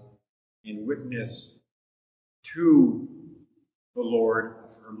demise in witness to the Lord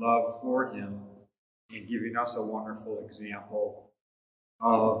of her love for him, and giving us a wonderful example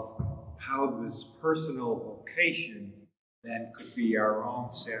of how this personal vocation then could be our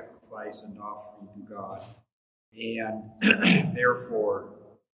own sacrifice and offering to God, and therefore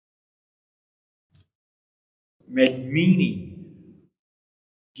make meaning,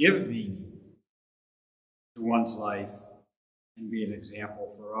 give meaning to one's life, and be an example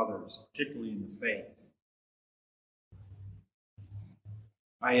for others, particularly in the faith.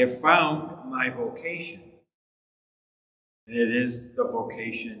 I have found my vocation, and it is the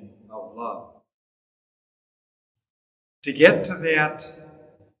vocation of love. To get to that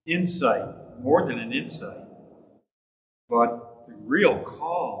insight, more than an insight, but the real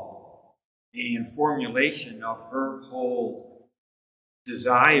call and formulation of her whole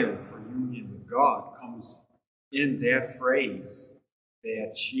desire for union with God comes in that phrase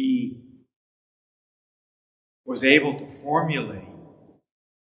that she was able to formulate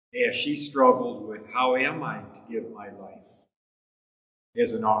as she struggled with, how am I to give my life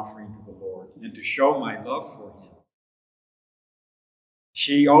as an offering to the Lord and to show my love for him?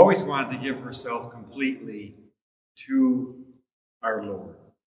 She always wanted to give herself completely to our Lord.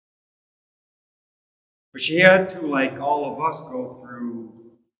 But she had to, like all of us, go through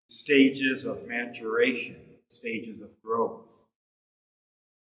stages of maturation, stages of growth.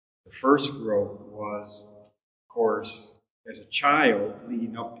 The first growth was, of course, as a child,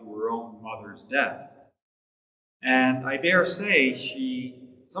 leading up to her own mother's death. And I dare say she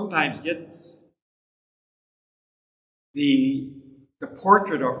sometimes gets, the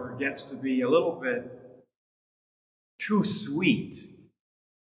portrait of her gets to be a little bit too sweet,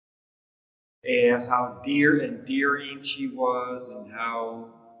 as how dear and endearing she was, and how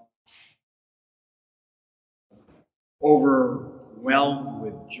overwhelmed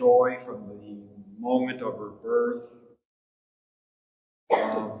with joy from the moment of her birth,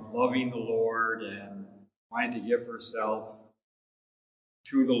 of loving the Lord and wanting to give herself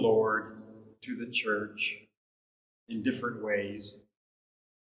to the Lord, to the church, in different ways.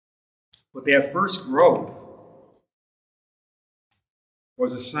 But that first growth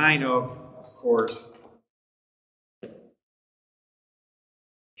was a sign of course,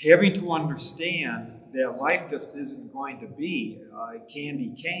 having to understand that life just isn't going to be a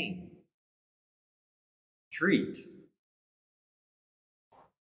candy cane treat.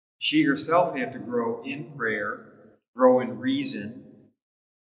 She herself had to grow in prayer, grow in reason.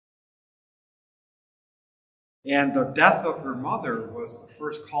 And the death of her mother was the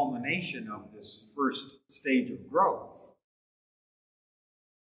first culmination of this first stage of growth.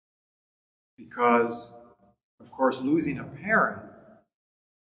 Because, of course, losing a parent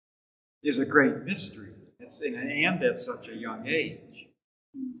is a great mystery. And at such a young age.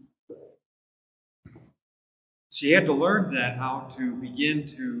 She had to learn then how to begin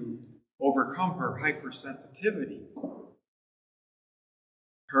to overcome her hypersensitivity,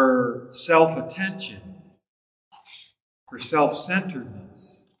 her self-attention, her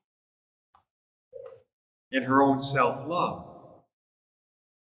self-centeredness, and her own self-love.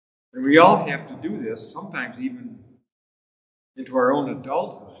 And we all have to do this, sometimes even into our own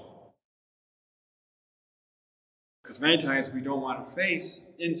adulthood. Because many times we don't want to face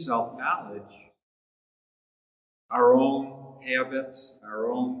in self-knowledge our own habits,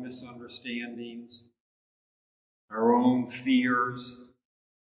 our own misunderstandings, our own fears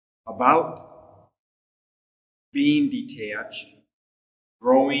about being detached,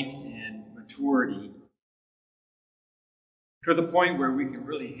 growing in maturity, to the point where we can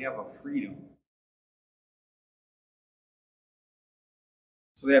really have a freedom.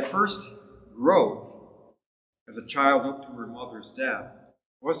 So that first growth as a child up to her mother's death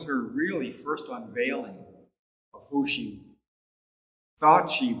was her really first unveiling of who she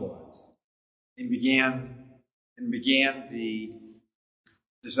thought she was, and began the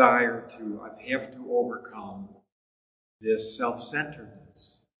desire to have to overcome this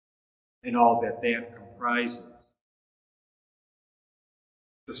self-centeredness and all that comprises.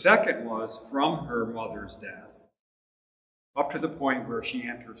 The second was from her mother's death up to the point where she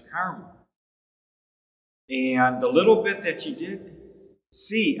enters Carmel. And the little bit that she did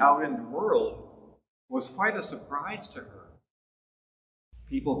see out in the world was quite a surprise to her.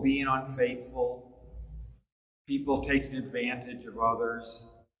 People being unfaithful, people taking advantage of others.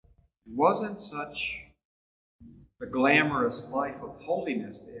 It wasn't such the glamorous life of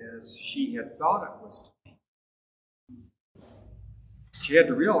holiness as she had thought it was to be. She had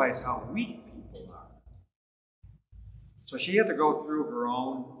to realize how weak people are. So she had to go through her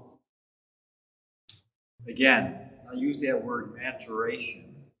own, again, I use that word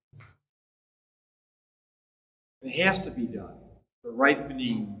maturation. It has to be done. The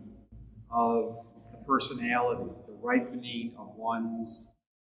ripening of the personality, the ripening of one's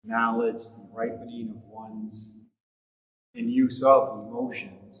knowledge, the ripening of one's and use of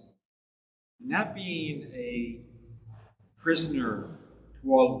emotions. And not being a prisoner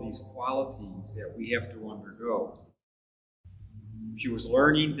to all of these qualities that we have to undergo. She was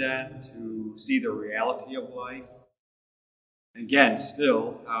learning then to see the reality of life. Again,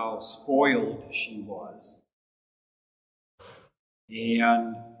 still, how spoiled she was.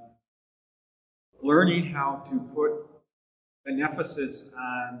 And learning how to put an emphasis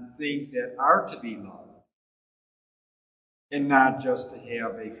on things that are to be loved, and not just to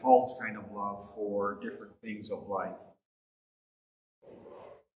have a false kind of love for different things of life,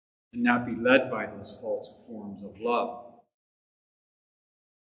 and not be led by those false forms of love.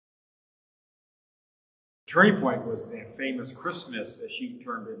 Turning point was that famous Christmas as she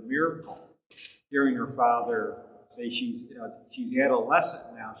turned a miracle, hearing her father say she's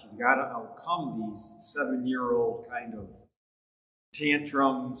adolescent now. She's got to outcome these 7-year-old kind of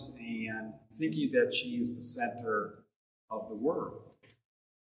tantrums and thinking that she is the center of the world.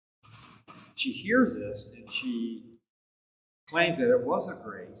 She hears this and she claims that it was a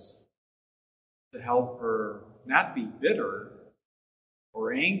grace to help her not be bitter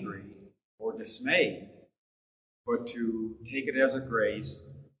or angry or dismayed, but to take it as a grace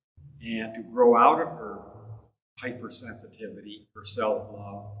and to grow out of her hypersensitivity, her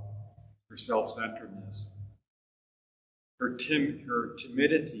self-love, her self-centeredness, her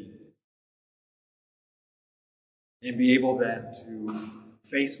timidity, and be able then to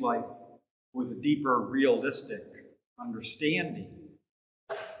face life with a deeper, realistic understanding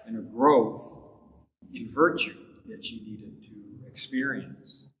and a growth in virtue that she needed to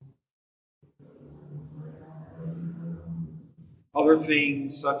experience. Other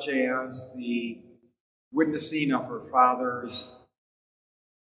things, such as the witnessing of her father's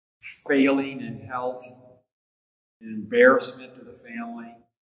failing in health, an embarrassment to the family,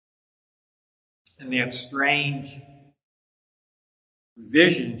 and that strange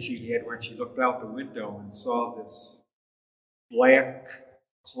vision she had when she looked out the window and saw this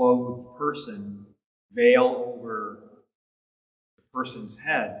black-clothed person veil over the person's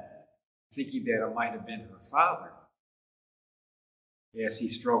head, thinking that it might have been her father, as he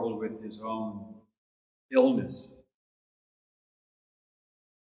struggled with his own illness.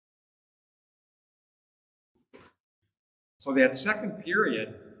 So that second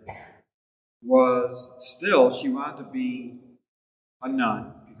period was still, she wanted to be a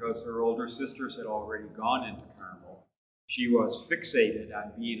nun because her older sisters had already gone into Carmel. She was fixated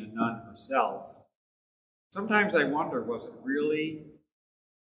on being a nun herself. Sometimes I wonder, was it really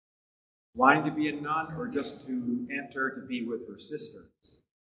wanting to be a nun or just to enter to be with her sisters?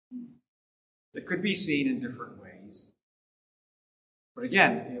 It could be seen in different ways. But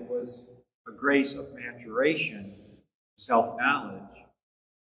again, it was a grace of maturation, self-knowledge,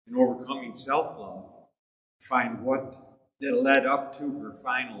 and overcoming self-love to find what that led up to her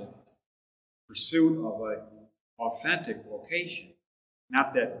final pursuit of an authentic vocation.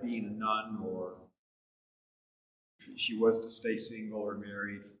 Not that being a nun or she was to stay single or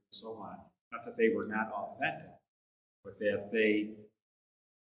married, and so on. Not that they were not authentic, but that they,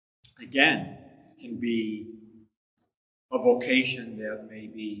 again, can be a vocation that may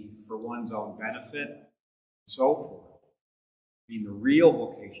be for one's own benefit, and so forth. I mean, the real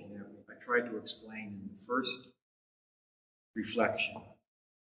vocation that I tried to explain in the first reflection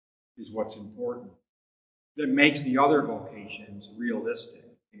is what's important. That makes the other vocations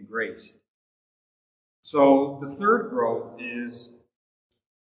realistic and graced. So the third growth is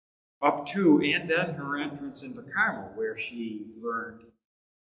up to and then her entrance into Carmel, where she learned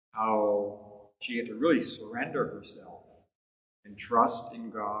how she had to really surrender herself and trust in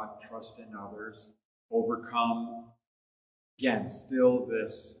God, trust in others, overcome, again, still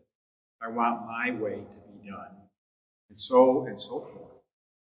this, I want my way to be done, and so forth.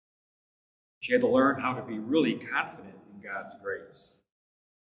 She had to learn how to be really confident in God's grace,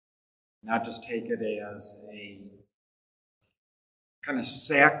 not just take it as a kind of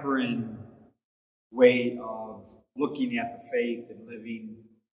saccharine way of looking at the faith and living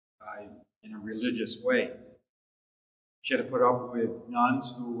in a religious way. She had to put up with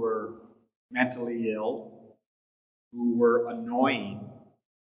nuns who were mentally ill, who were annoying,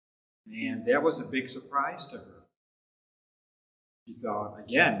 and that was a big surprise to her. She thought,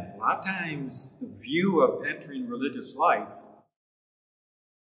 again, a lot of times the view of entering religious life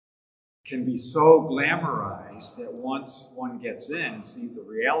can be so glamorized that once one gets in and sees the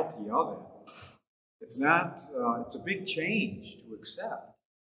reality of it, it's a big change to accept.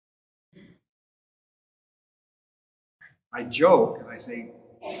 I joke and I say,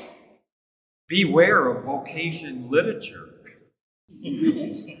 beware of vocation literature.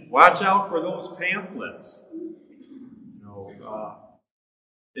 Watch out for those pamphlets.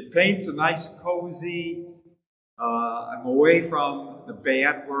 It paints a nice, cozy, I'm away from the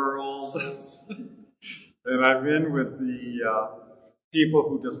bad world, and I'm in with the people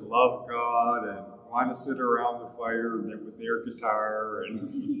who just love God and want to sit around the fire with their guitar and,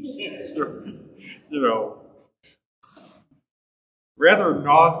 rather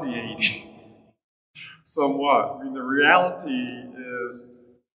nauseating somewhat. I mean, the reality is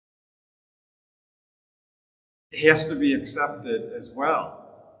it has to be accepted as well.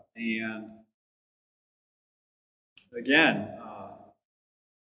 And again,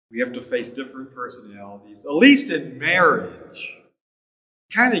 we have to face different personalities. At least in marriage,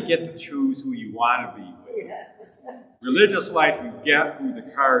 you kind of get to choose who you want to be with. Religious life, you get who the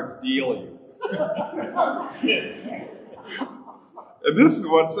cards deal you. And this is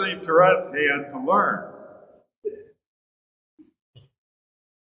what St. Therese had to learn.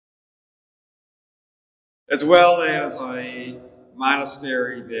 As well as a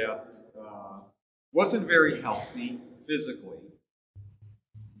monastery that wasn't very healthy physically.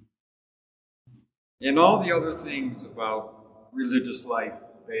 And all the other things about religious life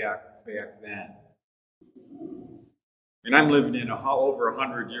back then. And I'm living in over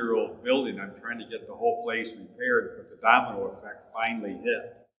 100-year-old building. I'm trying to get the whole place repaired, but the domino effect finally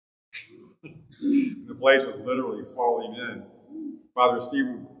hit. The place was literally falling in. Father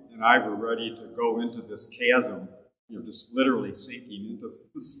Stephen and I were ready to go into this chasm, just literally sinking into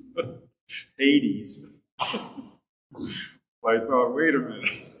this Hades. I thought, wait a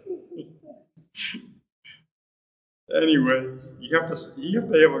minute. Anyways, you have to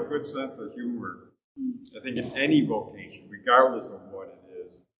have a good sense of humor, I think, in any vocation, regardless of what it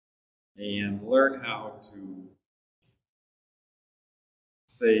is, and learn how to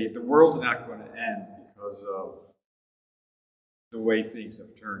say the world's not going to end because of the way things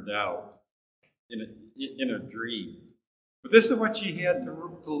have turned out in a dream. But this is what she had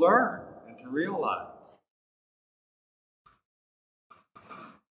to learn and to realize.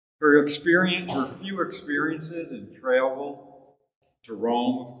 Her few experiences in travel to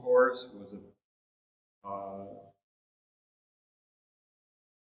Rome, of course, was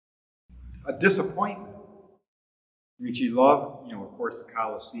a disappointment. I mean, she loved, of course, the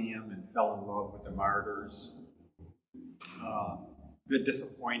Colosseum and fell in love with the martyrs. A bit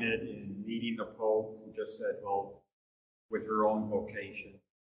disappointed in meeting the Pope, who just said, well, with her own vocation.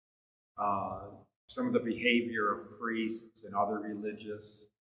 Some of the behavior of priests and other religious.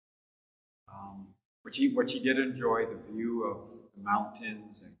 But she did enjoy the view of the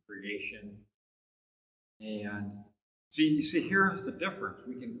mountains and creation. And see, here's the difference.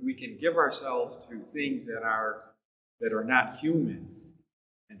 We can give ourselves to things that are not human,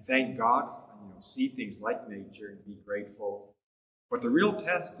 and thank God for, see things like nature and be grateful. But the real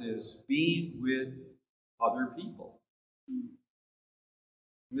test is being with other people. And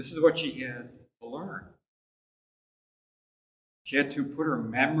this is what she had to learn. She had to put her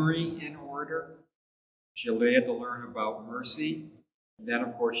memory in order. She had to learn about mercy. And then,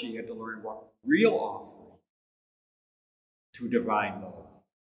 of course, she had to learn what real offering to divine love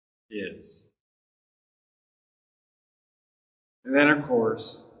is. And then, of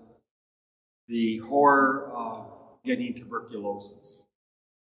course, the horror of getting tuberculosis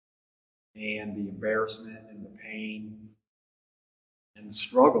and the embarrassment and the pain and the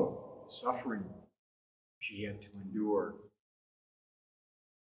struggle, the suffering she had to endure.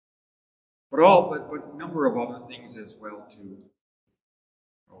 But a number of other things as well too.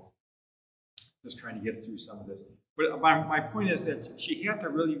 Oh, just trying to get through some of this. But my point is that she had to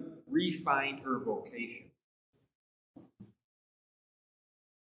really refine her vocation.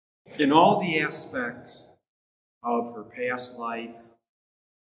 In all the aspects of her past life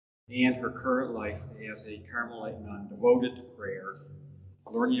and her current life as a Carmelite nun devoted to prayer,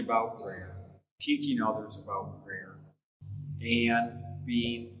 learning about prayer, teaching others about prayer, and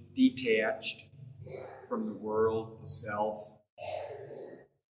being detached from the world, the self,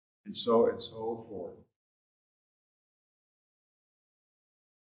 and so forth.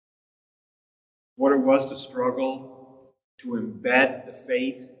 What it was to struggle to embed the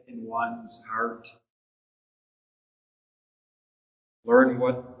faith in one's heart, learn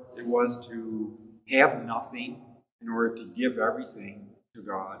what it was to have nothing in order to give everything to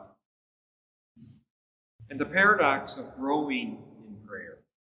God, and the paradox of growing in prayer,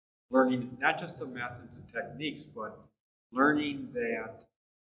 learning not just the methods and techniques, but learning that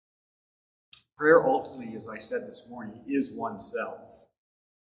prayer ultimately, as I said this morning, is oneself.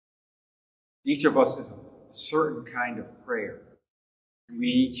 Each of us is a certain kind of prayer, and we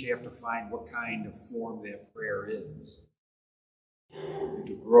each have to find what kind of form that prayer is, and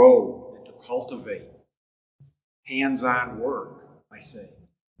to grow and to cultivate. Hands-on work, I say.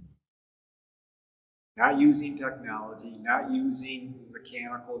 Not using technology, not using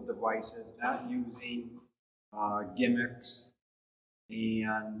mechanical devices, not using gimmicks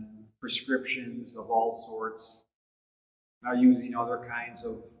and prescriptions of all sorts, not using other kinds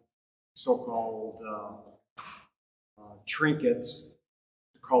of so-called trinkets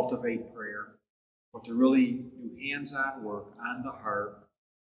to cultivate prayer, but to really do hands-on work on the heart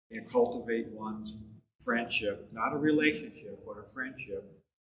and cultivate one's friendship, not a relationship, but a friendship,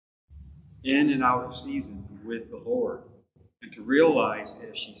 in and out of season with the Lord. And to realize,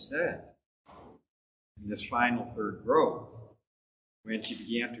 as she said, in this final third growth, when she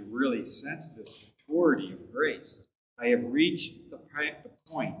began to really sense this maturity of grace, I have reached the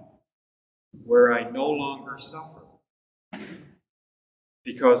point where I no longer suffer.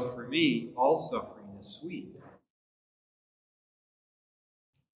 Because for me, all suffering is sweet.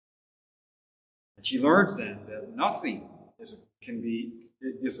 And she learns then that nothing is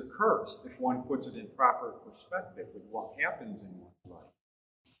a curse if one puts it in proper perspective with what happens in one's life.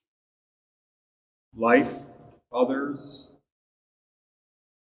 Life, others,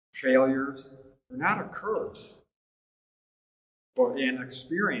 failures, are not a curse, but an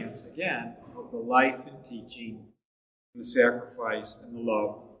experience, again, of the life and teaching and the sacrifice and the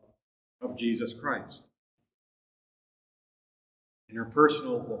love of Jesus Christ. And her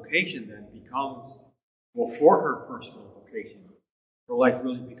personal vocation then becomes, well, for her personal vocation, her life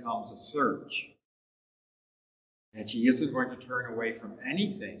really becomes a search. And she isn't going to turn away from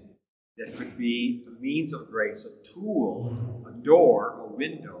anything that could be a means of grace, a tool, a door, a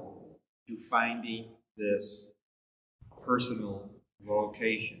window to finding this personal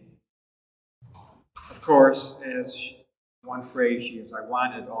vocation. Of course, as one phrase she is, I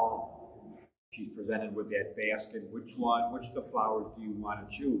want it all. She's presented with that basket. Which of the flowers do you want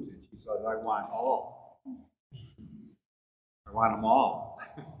to choose? And she says, I want all. I want them all.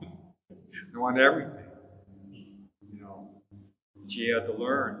 I want everything. She had to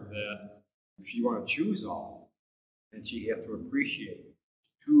learn that if you want to choose all, then she has to appreciate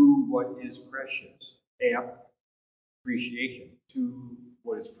to what is precious. Appreciation to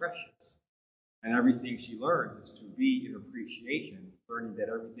what is precious. And everything she learns is to be in appreciation, learning that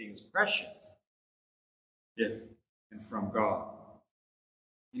everything is precious if and from God.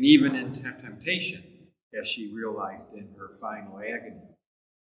 And even in temptation, as she realized in her final agony,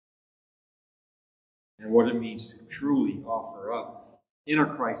 and what it means to truly offer up in a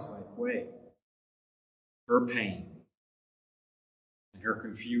Christ-like way her pain and her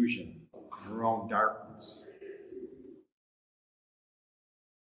confusion and her own darkness.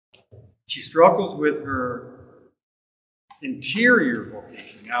 She struggles with her interior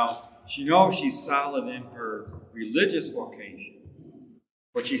vocation. Now, she knows she's solid in her religious vocation,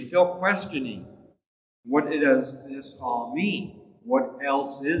 but she's still questioning, what does this all mean? What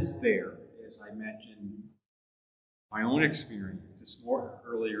else is there? As I mentioned, my own experience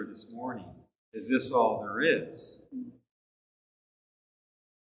earlier this morning. Is this all there is?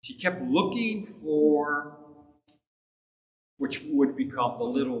 She kept looking for which would become the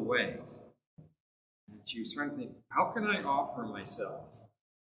little way. And she was trying to think, how can I offer myself?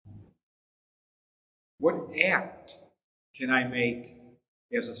 What act can I make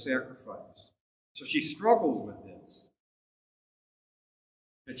as a sacrifice? So she struggles with this.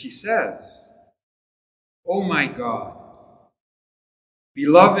 And she says, "Oh my God,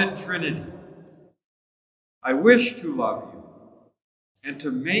 beloved Trinity, I wish to love you and to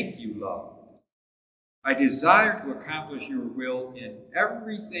make you love. I desire to accomplish your will in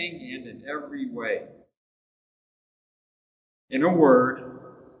everything and in every way. In a word,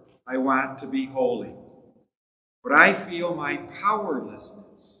 I want to be holy, but I feel my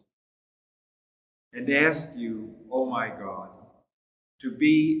powerlessness and ask you, oh my God, to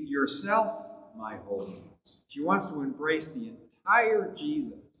be yourself my holiness." She wants to embrace the entire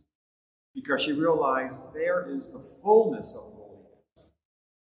Jesus because she realized there is the fullness of holiness.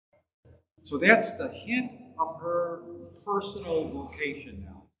 So that's the hint of her personal vocation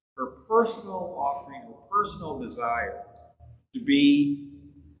now, her personal offering, her personal desire to be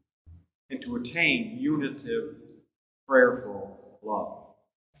and to attain unitive, prayerful love.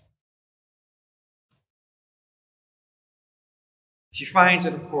 She finds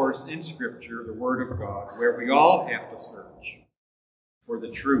it, of course, in Scripture, the Word of God, where we all have to search for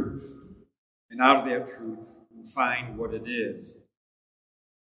the truth. And out of that truth, we find what it is,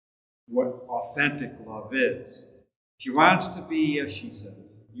 what authentic love is. She wants to be, as she says,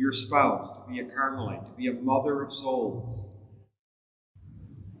 your spouse, to be a Carmelite, to be a mother of souls.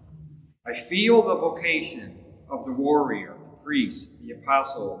 I feel the vocation of the warrior, the priest, the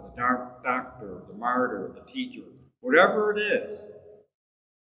apostle, the doctor, the martyr, the teacher, whatever it is.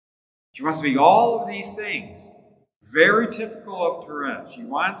 She wants to be all of these things. Very typical of Therese. She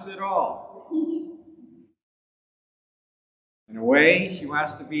wants it all. In a way, she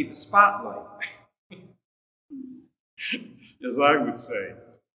wants to be the spotlight, as I would say,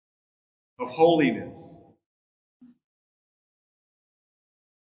 of holiness.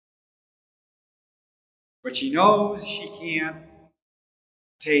 But she knows she can't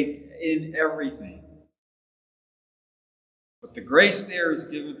take in everything. But the grace there is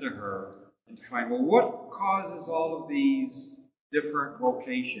given to her, and to find, well, what causes all of these different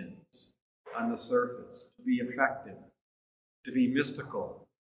vocations on the surface to be effective, to be mystical,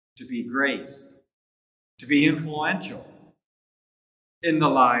 to be graced, to be influential in the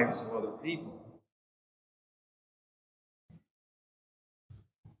lives of other people?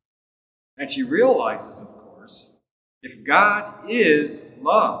 And she realizes, of course, if God is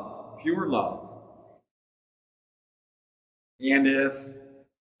love, pure love, and if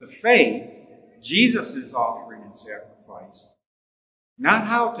the faith, Jesus' offering and sacrifice, not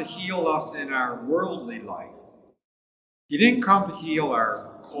how to heal us in our worldly life. He didn't come to heal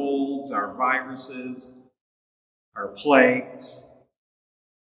our colds, our viruses, our plagues,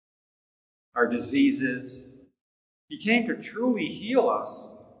 our diseases. He came to truly heal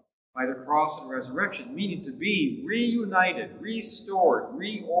us by the cross and resurrection, meaning to be reunited, restored,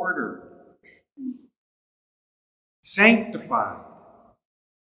 reordered, sanctified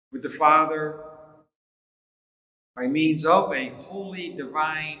with the Father by means of a holy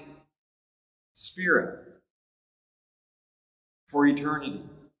divine Spirit for eternity.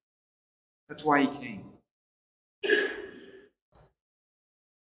 That's why he came.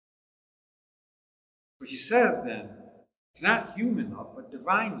 But she says then, it's not human love, but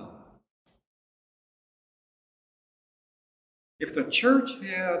divine love. If the church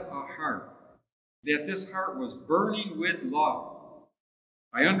had a heart, that this heart was burning with love,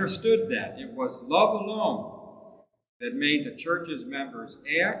 I understood that it was love alone that made the church's members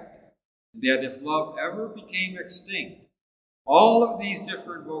act, and that if love ever became extinct, all of these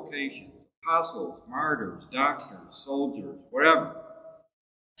different vocations, apostles, martyrs, doctors, soldiers, whatever,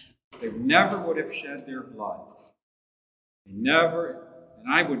 they never would have shed their blood. They never,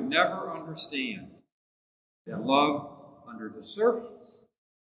 and I would never understand that love under the surface,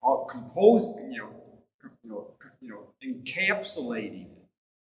 all composed, encapsulating it.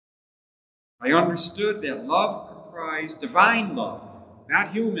 I understood that love comprised divine love, not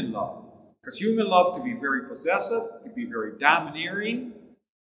human love. Because human love can be very possessive, can be very domineering,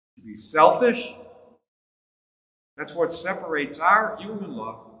 can be selfish. That's what separates our human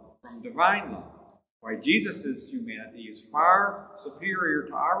love from divine love. Why Jesus' humanity is far superior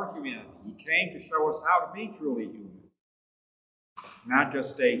to our humanity. He came to show us how to be truly human. Not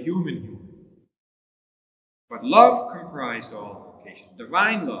just a human. But love comprised all vocations.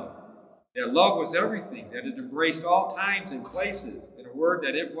 Divine love. That love was everything. That it embraced all times and places. In a word,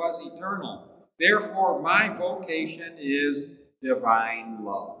 that it was eternal. Therefore, my vocation is divine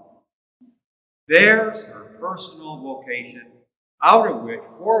love. There's her personal vocation out of which,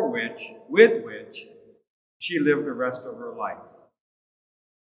 for which, with which she lived the rest of her life.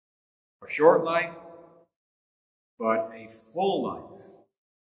 A short life, but a full life.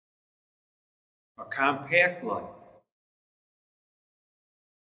 A compact life.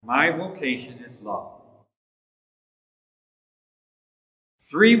 My vocation is love.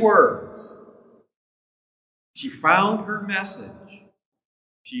 3 words. She found her message.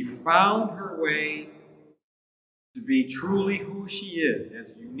 She found her way to be truly who she is,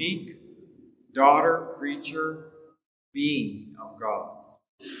 as a unique daughter, creature, being of God.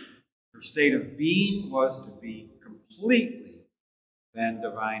 Her state of being was to be completely then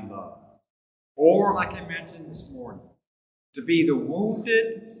divine love. Or, like I mentioned this morning, to be the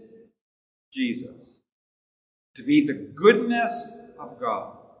wounded Jesus, to be the goodness of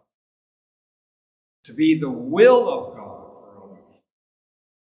God, to be the will of God for others,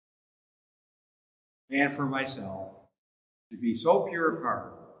 and for myself, to be so pure of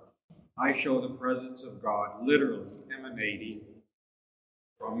heart, I show the presence of God literally emanating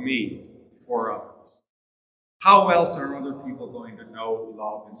from me before others. How else are other people going to know,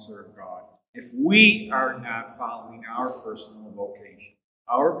 love, and serve God if we are not following our personal vocation,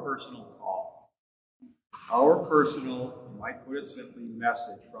 our personal call, our personal, you might put it simply,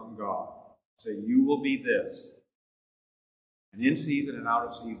 message from God? Say, you will be this. And in season and out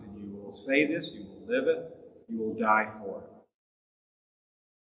of season, you will say this, you will live it, you will die for it.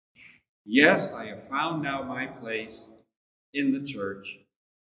 Yes, I have found now my place in the church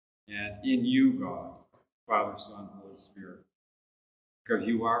and in you, God, Father, Son, Holy Spirit, because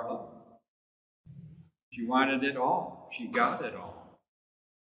you are love. She wanted it all. She got it all.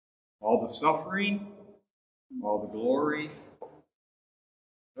 All the suffering, all the glory,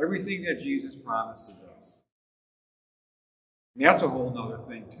 everything that Jesus promises us. And that's a whole other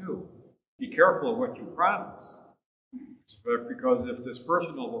thing, too. Be careful of what you promise. Because if this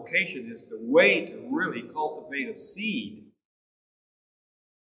personal vocation is the way to really cultivate a seed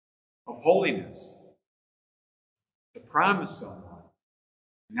of holiness, to promise someone,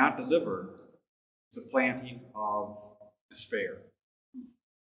 not deliver, is a planting of despair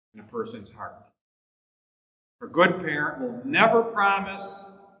in a person's heart. A good parent will never promise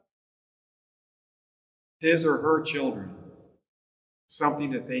his or her children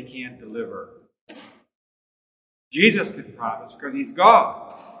something that they can't deliver. Jesus can promise because he's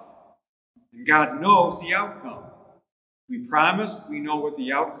God. And God knows the outcome. We promise, we know what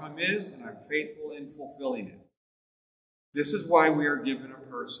the outcome is, and I'm faithful in fulfilling it. This is why we are given a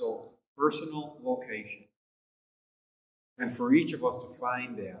personal vocation. And for each of us to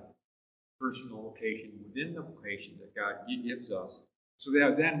find that personal vocation within the vocation that God gives us, so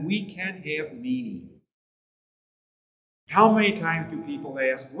that then we can have meaning. How many times do people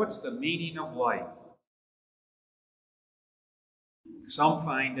ask, what's the meaning of life? Some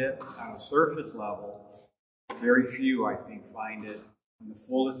find it on a surface level. Very few, I think, find it in the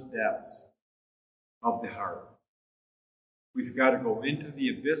fullest depths of the heart. We've got to go into the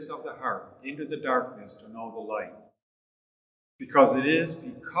abyss of the heart, into the darkness to know the light. Because it is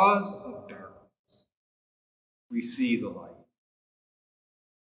because of darkness we see the light.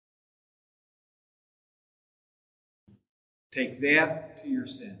 Take that to your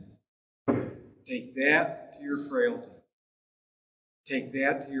sin. Take that to your frailty. Take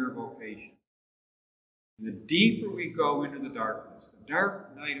that to your vocation. And the deeper we go into the darkness, the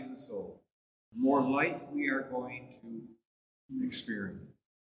dark night of the soul, the more light we are going to experience.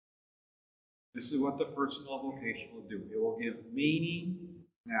 This is what the personal vocation will do. It will give meaning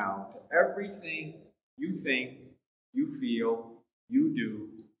now to everything you think, you feel, you do,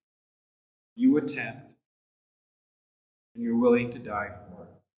 you attempt, and you're willing to die for it.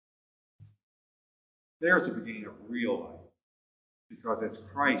 There's the beginning of real life, because it's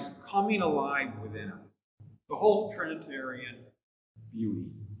Christ coming alive within us. The whole Trinitarian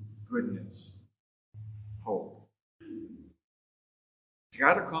beauty, goodness, hope. It's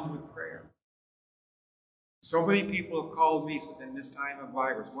got to come with prayer. So many people have called me in this time of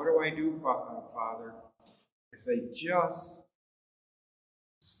virus, what do I do, Father? I say, just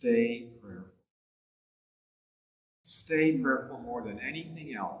stay prayerful. Stay prayerful more than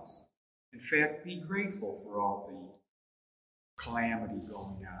anything else. In fact, be grateful for all the calamity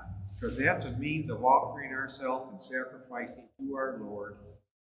going on, because that's a means of offering ourselves and sacrificing to our Lord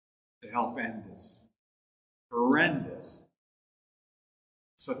to help end this horrendous,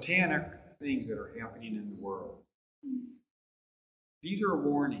 satanic things that are happening in the world. These are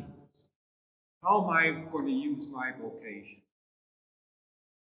warnings. How am I going to use my vocation?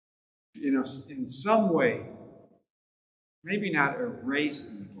 In some way, maybe not erase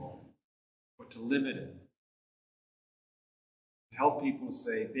evil, but to limit it. to help people to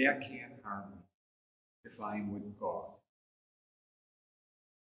say, that can't harm me if I'm with God.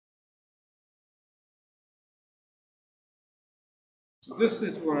 So this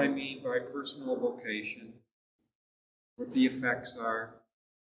is what I mean by personal vocation, what the effects are,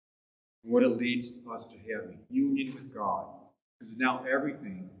 and what it leads us to having union with God. Because now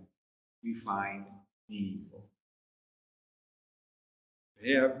everything we find meaningful.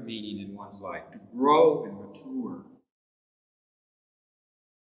 To have meaning in one's life, to grow and mature,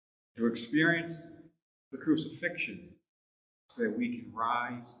 to experience the crucifixion so that we can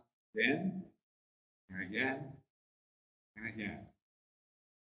rise again and again and again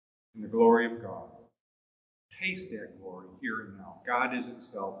in the glory of God. Taste that glory here and now. God isn't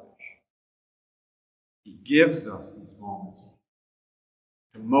selfish. He gives us these moments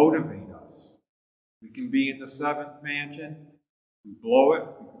to motivate us. We can be in the 7th mansion. We blow it.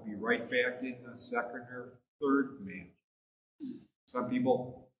 We could be right back in the 2nd or 3rd mansion. Some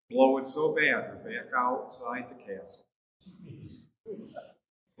people blow it so bad they're back outside the castle.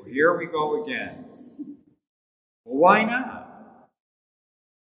 Well, here we go again. Well, why not?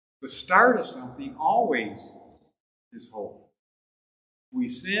 The start of something always is hope. We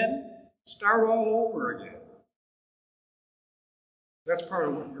sin, start all over again. That's part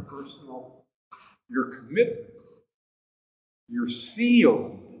of what your commitment, you're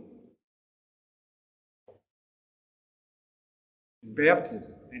sealed in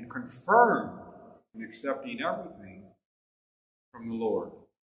baptism and confirmed in accepting everything from the Lord.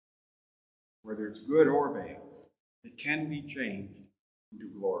 Whether it's good or bad, it can be changed into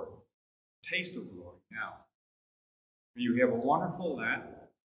glory. Taste of glory now. You have a wonderful Lent.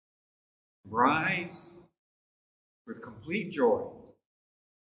 Rise with complete joy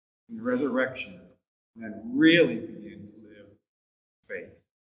in the resurrection, and then really begin to live faith.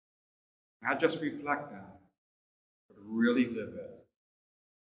 Not just reflect on it, but really live it.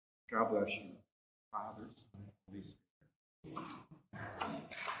 God bless you, Father, Son, and Holy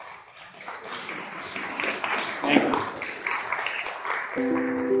Spirit.